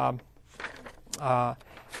this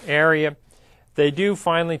area. They do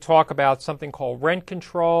finally talk about something called rent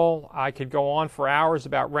control. I could go on for hours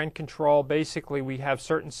about rent control. Basically, we have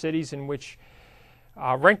certain cities in which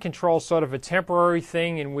rent control is sort of a temporary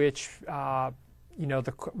thing in which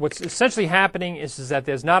what's essentially happening is that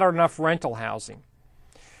there's not enough rental housing.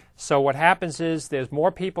 So what happens is there's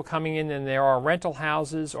more people coming in than there are rental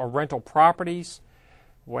houses or rental properties.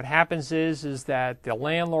 What happens is that the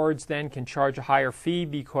landlords then can charge a higher fee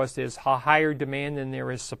because there's a higher demand than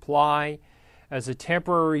there is supply. As a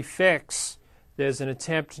temporary fix, there's an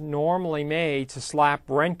attempt normally made to slap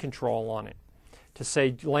rent control on it, to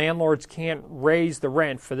say landlords can't raise the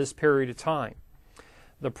rent for this period of time.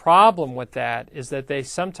 The problem with that is that they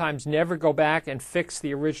sometimes never go back and fix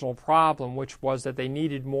the original problem, which was that they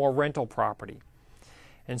needed more rental property.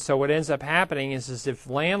 And so what ends up happening is if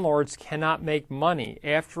landlords cannot make money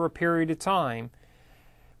after a period of time,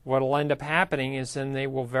 what will end up happening is then they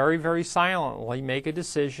will very, very silently make a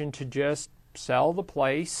decision to just sell the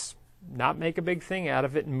place, not make a big thing out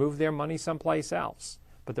of it, and move their money someplace else.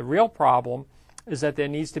 But the real problem is that there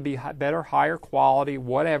needs to be better, higher quality,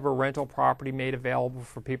 whatever rental property made available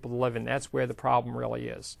for people to live in. That's where the problem really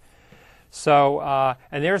is. So,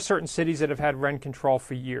 and there are certain cities that have had rent control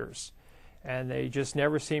for years, and they just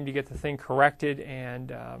never seem to get the thing corrected.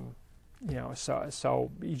 And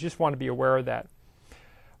so you just want to be aware of that.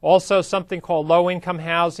 Also, something called low-income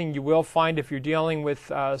housing. You will find if you're dealing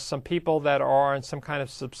with some people that are on some kind of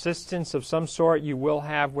subsistence of some sort, you will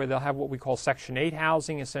have where they'll have what we call Section 8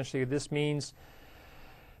 housing. Essentially, this means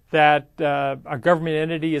that a government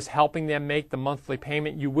entity is helping them make the monthly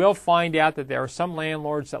payment. You will find out that there are some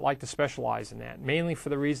landlords that like to specialize in that, mainly for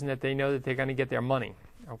the reason that they know that they're going to get their money.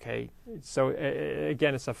 Okay, so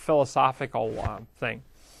again, it's a philosophical thing.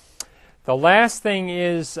 The last thing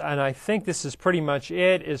is, and I think this is pretty much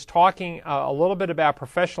it, is talking a little bit about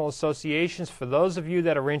professional associations. For those of you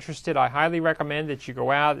that are interested, I highly recommend that you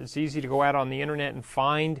go out. It's easy to go out on the internet and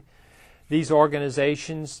find these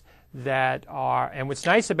organizations that are, and what's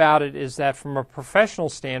nice about it is that from a professional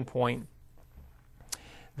standpoint,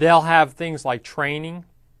 they'll have things like training,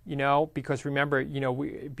 because remember,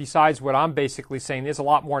 besides what I'm basically saying, there's a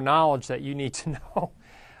lot more knowledge that you need to know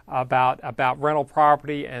about rental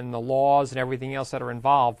property and the laws and everything else that are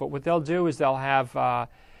involved. But what they'll do is they'll have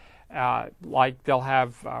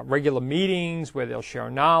regular meetings where they'll share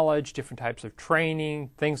knowledge, different types of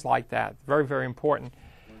training, things like that. Very, very important.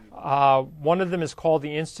 One of them is called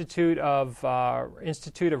the Institute of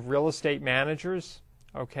Real Estate Managers,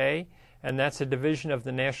 okay, and that's a division of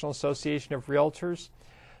the National Association of Realtors.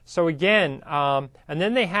 So again, and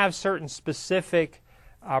then they have certain specific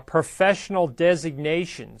professional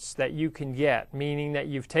designations that you can get, meaning that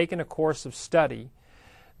you've taken a course of study,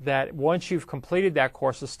 that once you've completed that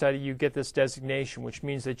course of study, you get this designation, which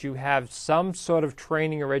means that you have some sort of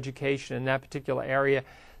training or education in that particular area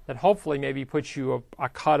that hopefully maybe puts you a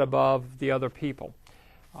cut above the other people.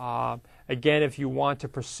 Again, if you want to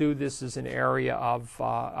pursue this as an area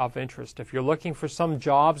of interest. If you're looking for some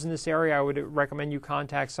jobs in this area, I would recommend you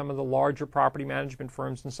contact some of the larger property management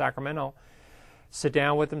firms in Sacramento. Sit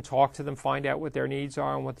down with them, talk to them, find out what their needs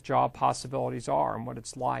are and what the job possibilities are and what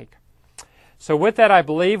it's like. So with that, I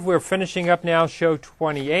believe we're finishing up now show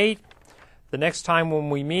 28. The next time when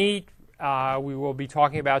we meet, we will be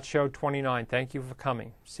talking about show 29. Thank you for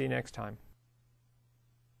coming. See you next time.